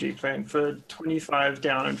 TPG plan for 25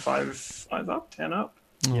 down and 5 up, 10 up.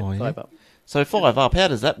 Oh, yeah. 5 up. So 5 up, how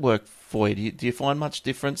does that work for you? Do you find much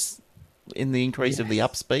difference in the increase of the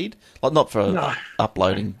up speed? Like, not for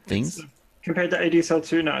uploading things. Compared to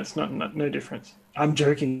ADSL2, no, it's no difference. I'm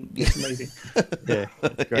joking. It's amazing. Yeah,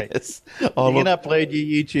 that's great. Yes. You can upload your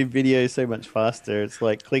YouTube video so much faster. It's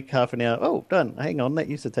like click half an hour. Oh, done. Hang on, that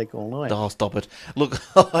used to take all night. Oh, stop it! Look,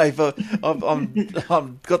 I've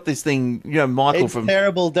got this thing. Michael It's from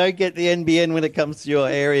terrible. Don't get the NBN when it comes to your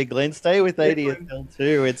area, Glenn. Stay with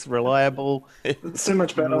ADSL2. It's reliable. It's so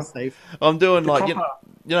much better. Safe. I'm doing The like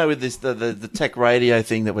copper. with this the tech radio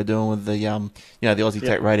thing that we're doing with the the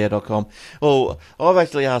AussieTechRadio.com. Well, I've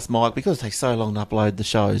actually asked Mike, because it takes so long to upload the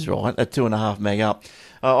shows, right, at 2.5 meg up.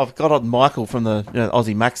 I've got on Michael from the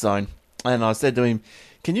Aussie Mac Zone, and I said to him,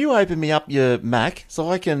 "Can you open me up your Mac so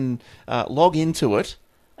I can log into it,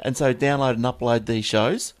 and so download and upload these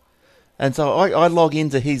shows?" And so I log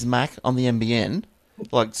into his Mac on the NBN,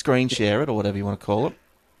 like screen share it or whatever you want to call it.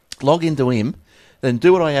 Log into him, then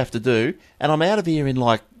do what I have to do, and I'm out of here in,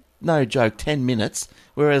 like, no joke, 10 minutes.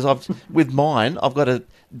 Whereas with mine, I've got to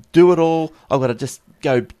do it all. I've got to just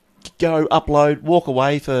go upload, walk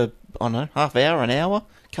away for, I don't know, half hour, an hour,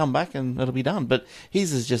 come back, and it'll be done. But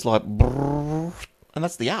his is just like, and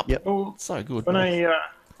that's the up. Yep. Well, It's so good. when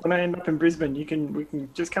I end up in Brisbane, we can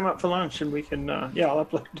just come up for lunch and we can I'll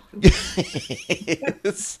upload.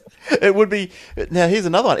 Yes. It would be. Now here's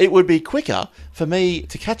another one. It would be quicker for me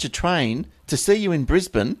to catch a train to see you in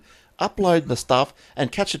Brisbane, upload the stuff,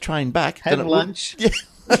 and catch a train back. Have than it lunch. Would,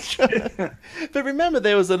 yeah. But remember,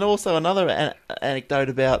 there was also another anecdote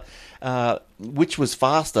about which was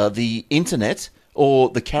faster, the internet or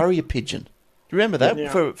the carrier pigeon. Do you remember that?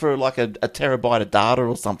 Yeah. For like a terabyte of data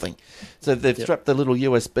or something. So they've strapped the little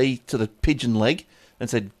USB to the pigeon leg and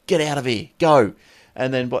said, "Get out of here, go."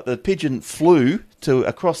 And then the pigeon flew to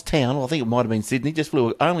across town. Well, I think it might have been Sydney. Just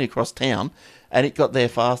flew only across town, and it got there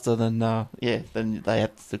faster than they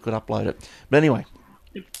could upload it. But anyway,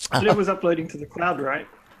 But it was uploading to the cloud, right?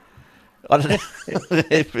 I don't know.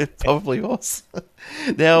 It probably was.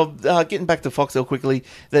 Now, getting back to Foxtel quickly,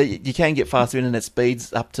 you can get faster internet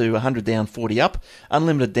speeds up to 100 down, 40 up,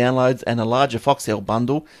 unlimited downloads, and a larger Foxtel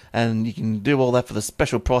bundle, and you can do all that for the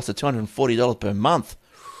special price of $240 per month.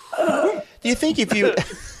 Do you think if you...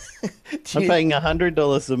 I'm paying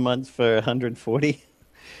 $100 a month for 140.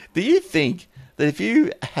 Do you think that if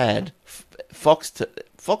you had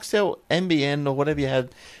Foxtel, NBN, or whatever you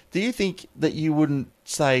had, do you think that you wouldn't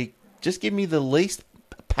say, just give me the least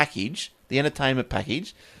package, the entertainment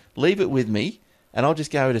package, leave it with me, and I'll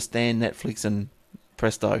just go to Stan, Netflix, and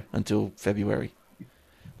Presto until February?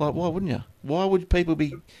 Like, why wouldn't you? Why would people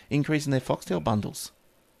be increasing their Foxtel bundles?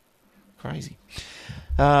 Crazy.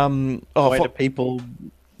 Why do people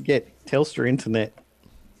get Telstra internet?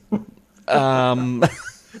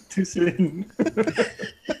 Too soon.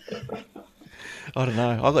 I don't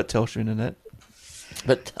know. I've got Telstra internet.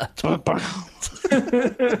 But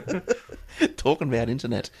talking about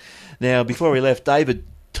internet. Now, before we left, David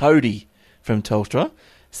Toady from Telstra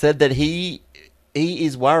said that he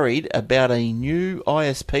is worried about a new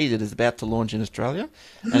ISP that is about to launch in Australia.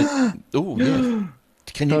 And yeah.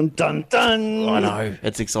 Dun, dun, dun. I know.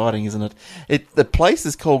 It's exciting, isn't it? The place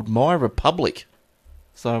is called My Republic.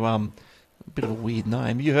 So, a bit of a weird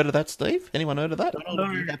name. You heard of that, Steve? Anyone heard of that? Donald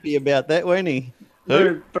will be happy about that, won't he?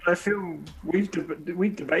 No, but I feel we've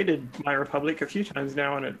debated My Republic a few times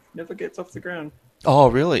now, and it never gets off the ground. Oh,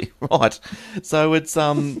 really? Right. So it's But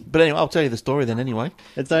anyway, I'll tell you the story then. Anyway,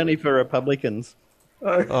 it's only for Republicans.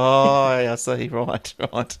 Oh, I see. Right.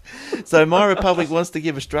 So My Republic wants to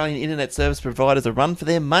give Australian internet service providers a run for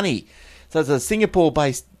their money. So it's a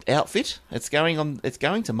Singapore-based outfit. It's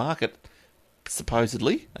going to market,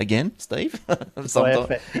 supposedly, again, Steve,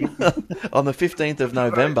 sometime on the 15th of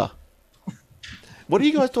November. What are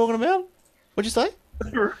you guys talking about? What'd you say?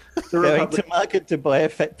 Going to market to buy a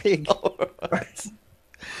fat pig.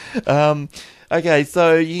 Okay,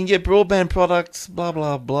 so you can get broadband products, blah,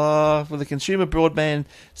 blah, blah. With a consumer broadband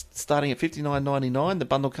starting at $59.99, the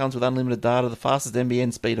bundle comes with unlimited data, the fastest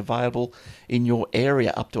NBN speed available in your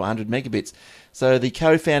area, up to 100 megabits. So the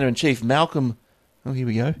co-founder and chief, Malcolm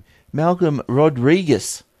Rodriguez,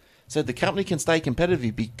 said the company can stay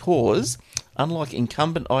competitive because, unlike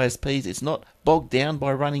incumbent ISPs, it's not bogged down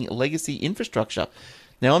by running legacy infrastructure.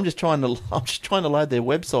 Now, I'm just trying to load their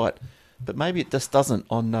website, but maybe it just doesn't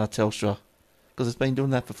on Telstra, because it's been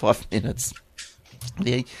doing that for 5 minutes.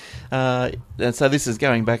 Yeah, and so this is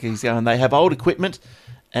going back. He's going, they have old equipment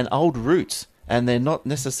and old routes, and they're not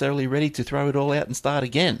necessarily ready to throw it all out and start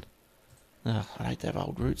again. Oh, I hate to have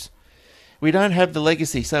old routes. We don't have the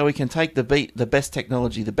legacy, so we can take the best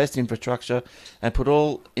technology, the best infrastructure, and put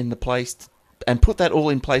that all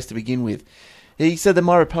in place to begin with. He said that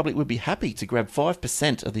My Republic would be happy to grab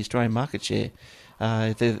 5% of the Australian market share.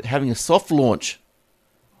 If they're having a soft launch.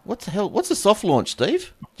 What the hell? What's a soft launch,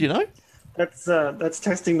 Steve? Do you know? That's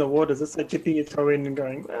testing the waters. That's like dipping your toe in and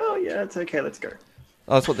going, oh yeah, it's okay, let's go.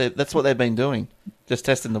 Oh, that's what they've been doing, just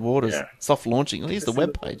testing the waters. Yeah. Soft launching. Here's the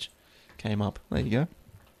web page. Came up. There you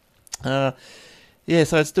go. So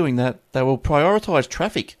it's doing that. They will prioritise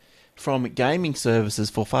traffic from gaming services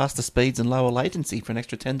for faster speeds and lower latency for an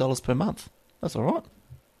extra $10 per month. That's all right.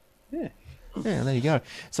 Yeah, there you go.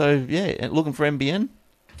 So, looking for NBN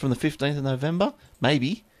from the 15th of November,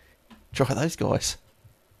 maybe. Try those guys.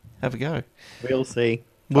 Have a go. We'll see.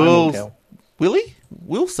 Will he?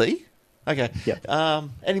 We'll see. Okay. Yep.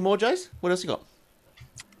 Any more, Jace? What else you got?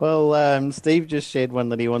 Well, Steve just shared one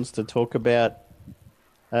that he wants to talk about.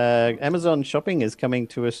 Amazon shopping is coming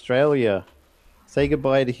to Australia. Say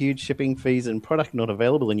goodbye to huge shipping fees and product not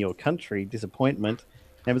available in your country. Disappointment.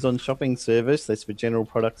 Amazon shopping service, that's for general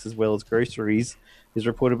products as well as groceries, is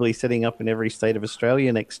reportedly setting up in every state of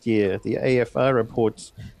Australia next year. The AFR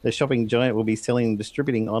reports the shopping giant will be selling and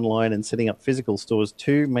distributing online and setting up physical stores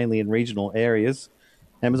too, mainly in regional areas.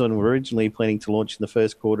 Amazon were originally planning to launch in the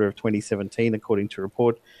first quarter of 2017, according to a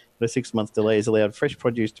report, but a 6-month delay has allowed fresh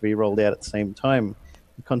produce to be rolled out at the same time.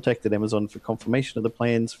 We contacted Amazon for confirmation of the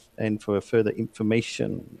plans and for further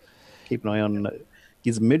information. Keep an eye on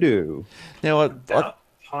Gizmodo. Now,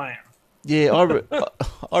 time. Yeah,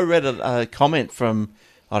 I read a comment from,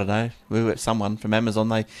 I don't know, someone from Amazon.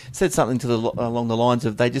 They said something along the lines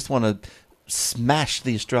of they just want to smash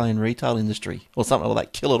the Australian retail industry or something like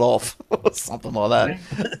that, kill it off or something like that.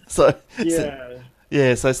 So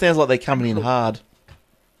it sounds like they're coming in hard.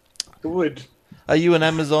 Good. Are you an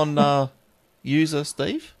Amazon user,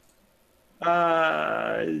 Steve?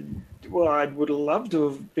 Well, I would love to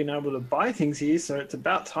have been able to buy things here, so it's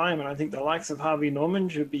about time, and I think the likes of Harvey Norman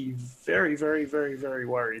should be very, very, very, very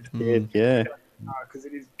worried. Yeah. because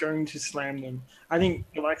it is going to slam them. I think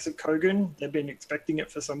the likes of Kogan, they've been expecting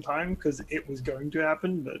it for some time because it was going to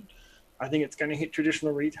happen, but I think it's going to hit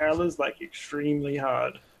traditional retailers like extremely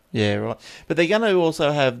hard. Yeah, right. But they're going to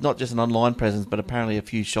also have not just an online presence, but apparently a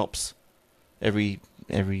few shops every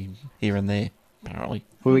here and there, apparently.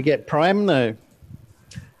 Will we get Prime, though?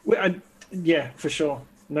 Yeah, for sure.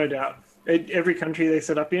 No doubt. Every country they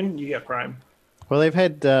set up in, you get Prime. Well, they've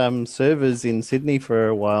had servers in Sydney for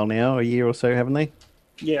a while now, a year or so, haven't they?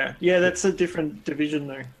 Yeah, that's a different division,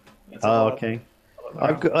 though. Okay.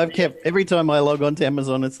 I've kept, every time I log on to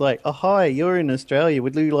Amazon, it's like, oh, hi, you're in Australia.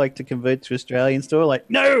 Would you like to convert to Australian store? Like,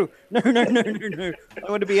 no. I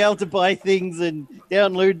want to be able to buy things and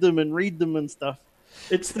download them and read them and stuff.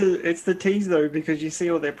 It's the tease, though, because you see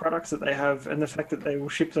all their products that they have and the fact that they will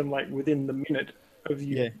ship them like within the minute of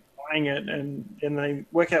you buying it, and they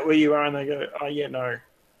work out where you are and they go, oh, yeah, no.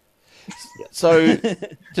 So,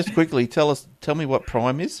 just quickly, tell me what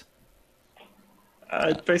Prime is.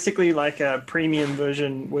 It's basically like a premium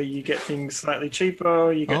version where you get things slightly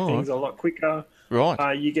cheaper, you get things a lot quicker.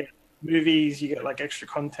 Right. You get movies, you get like extra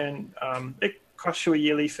content. It costs you a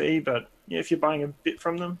yearly fee, but if you're buying a bit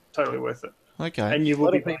from them, totally worth it. Okay. And you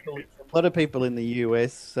will A lot of people in the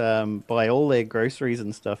US buy all their groceries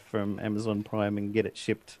and stuff from Amazon Prime and get it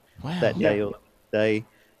shipped that day or day.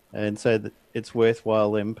 And so it's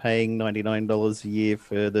worthwhile them paying $99 a year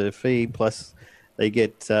for the fee, plus they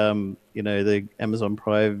get, the Amazon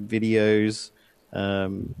Prime videos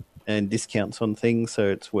and discounts on things, so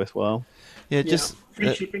it's worthwhile. Yeah, just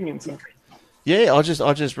free shipping in some cases. Yeah, I was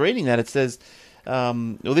just reading that. It says,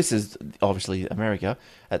 this is obviously America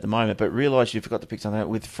at the moment, but realise you forgot to pick something out.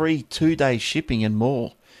 With free 2-day shipping and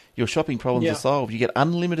more, your shopping problems are solved. You get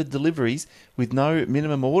unlimited deliveries with no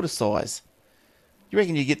minimum order size. You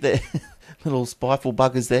reckon you get the little spiteful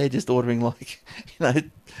buggers there just ordering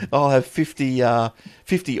I'll have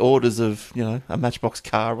 50 orders of, a Matchbox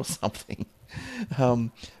car or something. But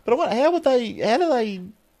how do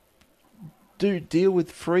they deal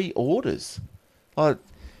with free orders? Like,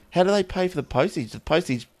 how do they pay for the postage? The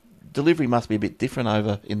postage delivery must be a bit different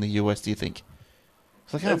over in the US, do you think?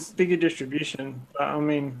 It's bigger distribution. I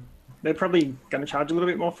mean, they're probably going to charge a little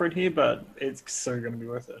bit more for it here, but it's so going to be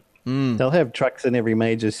worth it. They'll have trucks in every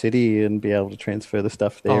major city and be able to transfer the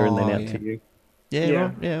stuff there and then out to you. Okay.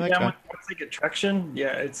 Once they get traction,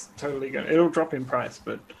 it's totally going to... It'll drop in price,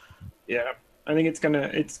 but I think it's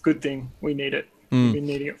a good thing. We need it. We've been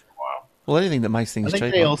needing it for a while. Well, anything that makes things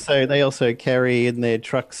cheaper. They also carry in their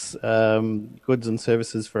trucks goods and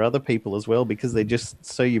services for other people as well, because they're just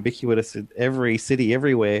so ubiquitous in every city,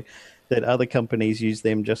 everywhere, that other companies use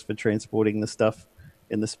them just for transporting the stuff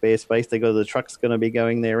in the spare space. The truck's going to be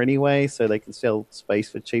going there anyway, so they can sell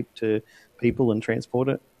space for cheap to people and transport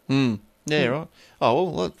it. Yeah, right. Oh,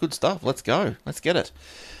 well, good stuff. Let's go. Let's get it.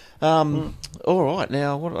 All right.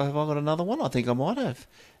 Now, what have I got? Another one? I think I might have.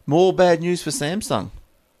 More bad news for Samsung.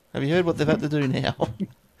 Have you heard what they've had to do now?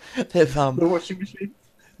 They've the washing machine.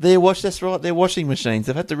 That's right. Their washing machines.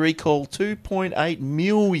 They've had to recall 2.8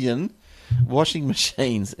 million washing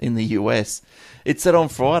machines in the US. It said on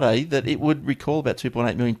Friday that it would recall about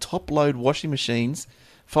 2.8 million top-load washing machines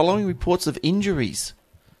following reports of injuries.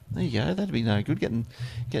 There you go. That'd be no good. Getting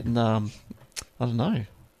I don't know,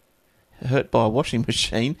 hurt by a washing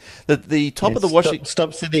machine. The top of the washing...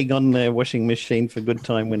 Stop sitting on the washing machine for good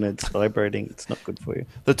time when it's vibrating. It's not good for you.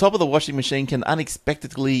 The top of the washing machine can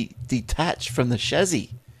unexpectedly detach from the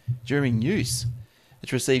chassis during use.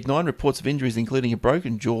 It's received 9 reports of injuries, including a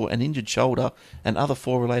broken jaw, an injured shoulder, and other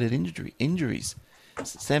 4 related injuries.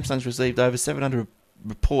 Samsung's received over 700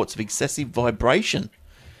 reports of excessive vibration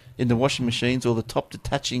in the washing machines or the top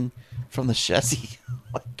detaching from the chassis. Oh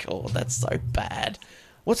my God, that's so bad.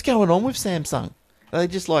 What's going on with Samsung? Are they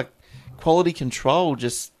just like quality control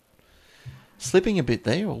just slipping a bit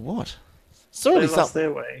there or what? They lost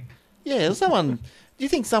their way. Yeah, do you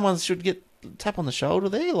think someone should get tap on the shoulder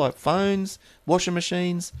there, like phones, washing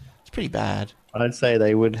machines? It's pretty bad. I'd say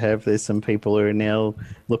they would have. There's some people who are now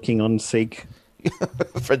looking on Seek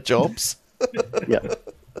for jobs. Yeah.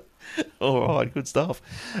 All right, good stuff.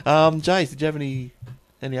 Jace, did you have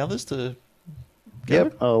any others to go?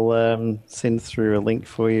 Yep, I'll send through a link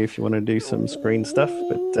for you if you want to do some screen stuff.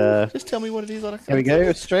 But just tell me what it is. Here we go.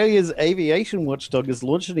 Australia's aviation watchdog has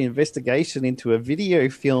launched an investigation into a video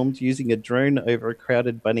filmed using a drone over a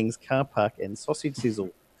crowded Bunnings car park and sausage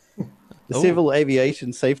sizzle. The Civil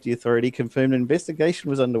Aviation Safety Authority confirmed an investigation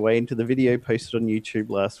was underway into the video posted on YouTube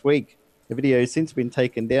last week. The video has since been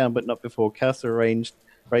taken down, but not before CASA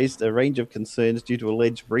raised a range of concerns due to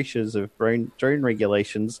alleged breaches of drone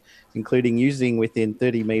regulations, including using within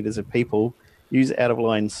 30 metres of people, use out of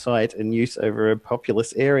line sight and use over a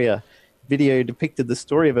populous area. Video depicted the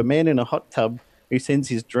story of a man in a hot tub who sends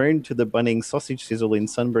his drone to the Bunnings sausage sizzle in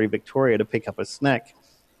Sunbury, Victoria to pick up a snack.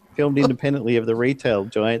 Filmed independently of the retail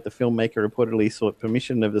giant, the filmmaker reportedly sought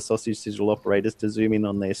permission of the sausage sizzle operators to zoom in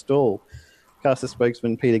on their stall. CASA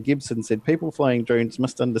spokesman Peter Gibson said people flying drones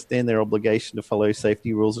must understand their obligation to follow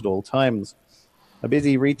safety rules at all times. A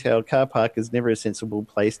busy retail car park is never a sensible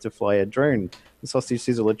place to fly a drone. The sausage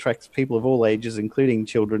sizzle attracts people of all ages, including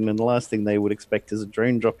children, and the last thing they would expect is a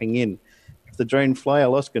drone dropping in. If the drone flyer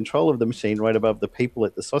lost control of the machine right above the people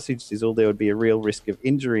at the sausage sizzle, there would be a real risk of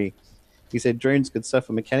injury. He said drones could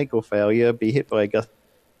suffer mechanical failure, be hit by a gust.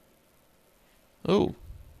 Oh.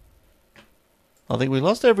 I think we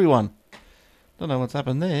lost everyone. Don't know what's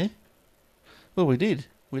happened there. Well, we did.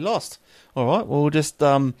 We lost. All right. Well, we'll just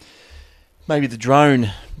maybe the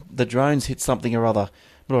drones hit something or other.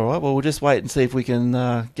 But all right. Well, we'll just wait and see if we can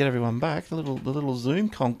get everyone back. The little Zoom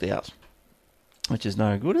conked out, which is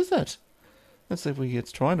no good, is it? Let's see if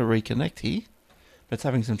it's trying to reconnect here, but it's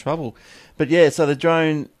having some trouble. But yeah, so the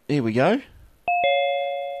drone. Here we go.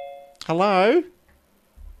 Hello.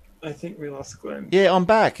 I think we lost Glenn. Yeah, I'm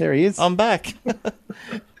back. There he is. I'm back.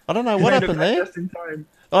 I don't know what happened there. Just in time.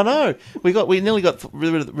 I know. We nearly got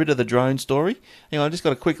rid of the drone story. Hang on, I just got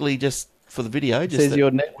to quickly, just for the video. It says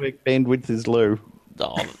your network bandwidth is low.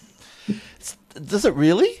 Oh, does it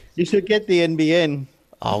really? You should get the NBN.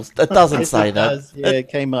 Oh, it doesn't Yes, say it that. does. Yeah, it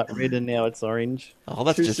came up red and now it's orange. Oh,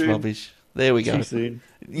 that's Too just soon. rubbish. There we go. Too soon.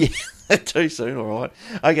 Yeah, too soon. All right.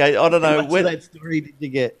 Okay, I don't know. How much of that story did you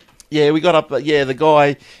get? Yeah, we got up. Yeah, the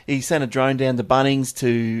guy, he sent a drone down to Bunnings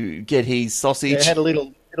to get his sausage. It had a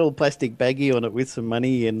little plastic baggie on it with some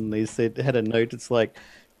money, and they said it had a note. It's like,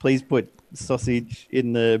 please put sausage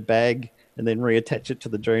in the bag and then reattach it to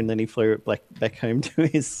the drone. Then he flew it back home to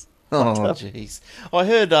his. Oh, jeez. I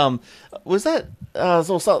heard, was that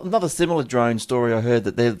also another similar drone story? I heard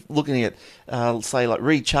that they're looking at, say, like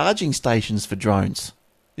recharging stations for drones.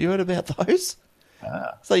 You heard about those?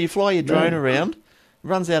 So you fly your drone around,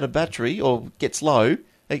 runs out of battery or gets low,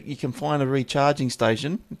 you can find a recharging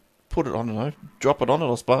station, put it on, I don't know, drop it on it,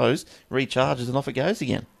 I suppose, recharges and off it goes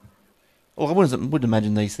again. Well, I wouldn't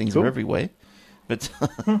imagine these things are everywhere, but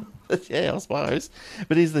yeah, I suppose.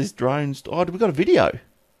 But is this drones? Oh, we got a video.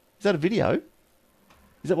 Is that a video?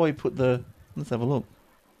 Is that why you put the... Let's have a look.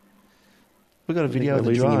 We got a video of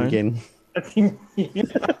the drone. Again. I think. Yeah.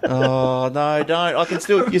 Oh, no, don't. I can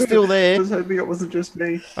still... You're still there. I was hoping it wasn't just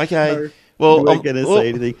me. Okay. No. Well, You weren't going to say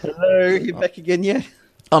anything. Hello, you back again yet?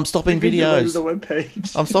 I'm stopping Maybe you loaded videos. the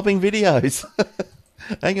webpage. I'm stopping videos.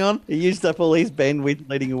 Hang on. He used up all his bandwidth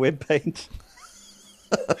leading a web page.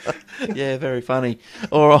 Yeah, very funny.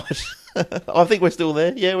 All right. I think we're still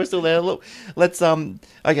there. Yeah, we're still there. Look, let's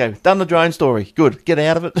okay, done the drone story. Good. Get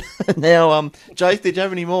out of it. Now, Jace, did you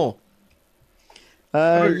have any more?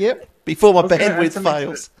 Yep. Before my I was gonna add bandwidth something to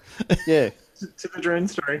fails. Yeah. To the drone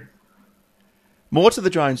story. More to the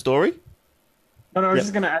drone story. No, I was Yep.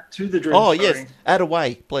 just going to add to the drone Oh, story. yes. Add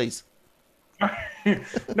away, please.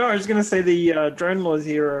 No, I was going to say the drone laws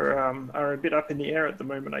here are a bit up in the air at the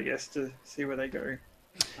moment, I guess, to see where they go.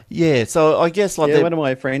 Yeah, so I guess like Yeah, one of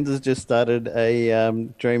my friends has just started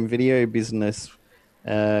a drone video business.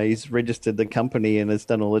 He's registered the company and has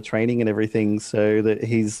done all the training and everything so that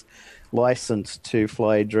he's licensed to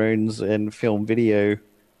fly drones and film video.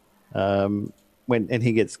 And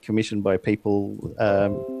he gets commissioned by people,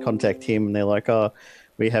 contact him and they're like, oh,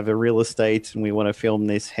 we have a real estate and we want to film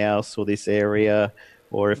this house or this area.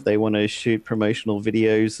 Or if they want to shoot promotional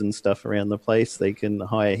videos and stuff around the place, they can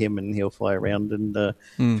hire him and he'll fly around and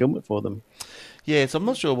film it for them. Yeah, so I'm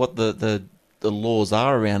not sure what the laws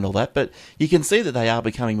are around all that, but you can see that they are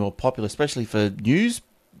becoming more popular, especially for news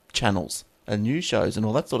channels and news shows and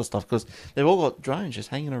all that sort of stuff, because they've all got drones just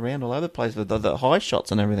hanging around all over the place with the high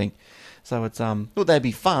shots and everything. So it's well, they'd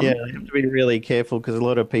be fun. Yeah, you have to be really careful because a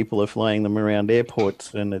lot of people are flying them around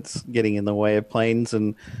airports and it's getting in the way of planes.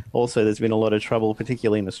 And also there's been a lot of trouble,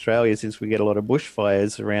 particularly in Australia, since we get a lot of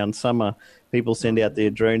bushfires around summer. People send out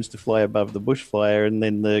their drones to fly above the bushfire and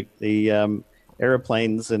then the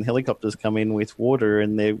aeroplanes and helicopters come in with water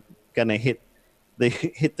and they're going to hit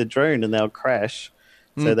the drone and they'll crash.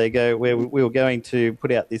 So they go, we were going to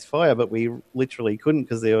put out this fire, but we literally couldn't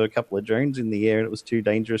because there were a couple of drones in the air and it was too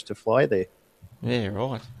dangerous to fly there. Yeah,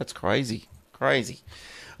 right. That's crazy.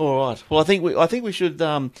 All right. Well, I think we should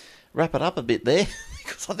wrap it up a bit there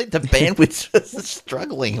because I think the bandwidth's just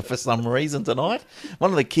struggling for some reason tonight.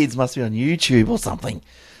 One of the kids must be on YouTube or something.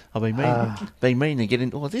 I've been meaning to get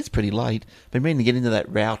in. Oh, it is pretty late. Been meaning to get into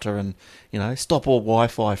that router and stop all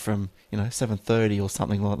Wi-Fi from 7:30 or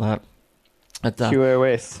something like that. But,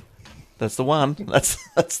 QoS. That's the one. That's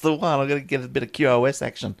the one. I'm going to get a bit of QoS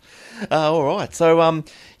action. All right. So,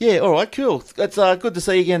 yeah, all right, cool. It's good to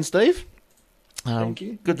see you again, Steve. Thank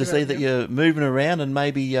you. Good to see that you're moving around and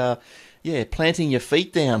maybe, planting your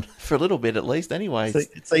feet down for a little bit at least anyway. So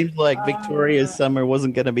it seems like Victoria's summer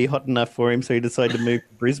wasn't going to be hot enough for him, so he decided to move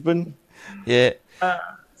to Brisbane. Yeah.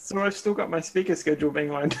 So I've still got my speaker schedule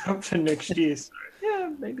being lined up for next year. So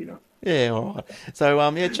yeah, maybe not. Yeah, all right.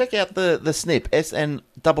 So, check out the snip, SNIIP.com.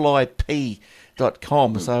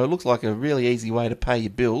 So it looks like a really easy way to pay your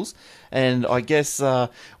bills. And I guess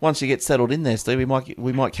once you get settled in there, Steve,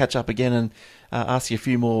 we might catch up again and ask you a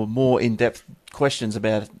few more in-depth questions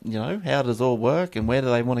about, how does it all work and where do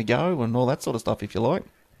they want to go and all that sort of stuff, if you like.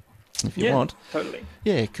 If you want. Totally.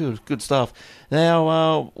 Yeah, good stuff.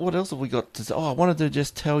 Now, what else have we got to say? I wanted to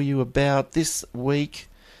just tell you about this week.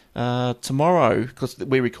 Tomorrow, because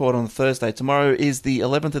we record on Thursday, tomorrow is the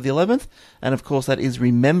 11th of the 11th, and of course that is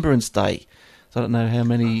Remembrance Day. So I don't know how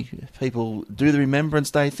many people do the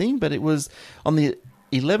Remembrance Day thing, but it was on the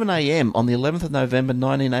 11 a.m. on the 11th of November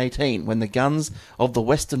 1918 when the guns of the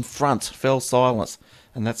Western Front fell silent,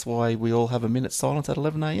 and that's why we all have a minute's silence at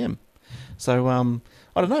 11 a.m. So, I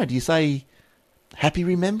don't know, do you say Happy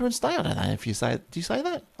Remembrance Day? I don't know if you say it. Do you say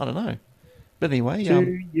that? I don't know. But anyway...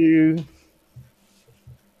 Do you...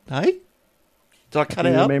 Hey? Did I cut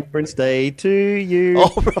it out? Remembrance Day to you.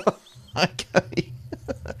 Oh, right. Okay.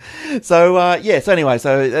 So anyway,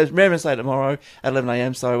 Remembrance Day tomorrow at 11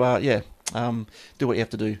 a.m. So, do what you have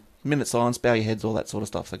to do. Minute silence, bow your heads, all that sort of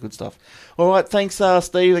stuff. So, good stuff. All right, thanks,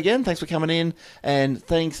 Steve, again. Thanks for coming in. And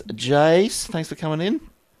thanks, Jace. Thanks for coming in.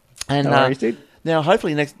 And no worries, dude. Now,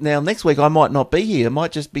 hopefully, next week I might not be here. It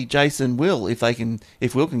might just be Jason Will, if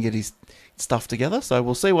Will can get his stuff together. So,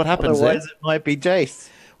 we'll see what happens. Otherwise, it might be Jace.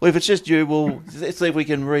 Well, if it's just you, let's see if we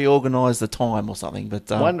can reorganise the time or something. But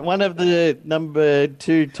one of the number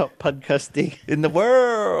 2 top podcasting in the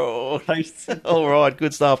world hosts. All right,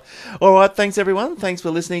 good stuff. All right, thanks everyone. Thanks for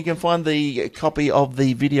listening. You can find the copy of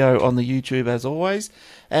the video on the YouTube as always.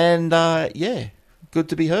 And good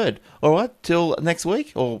to be heard. All right, till next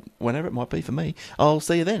week or whenever it might be for me. I'll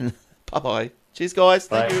see you then. Bye bye. Cheers, guys.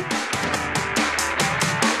 Bye. Thank you.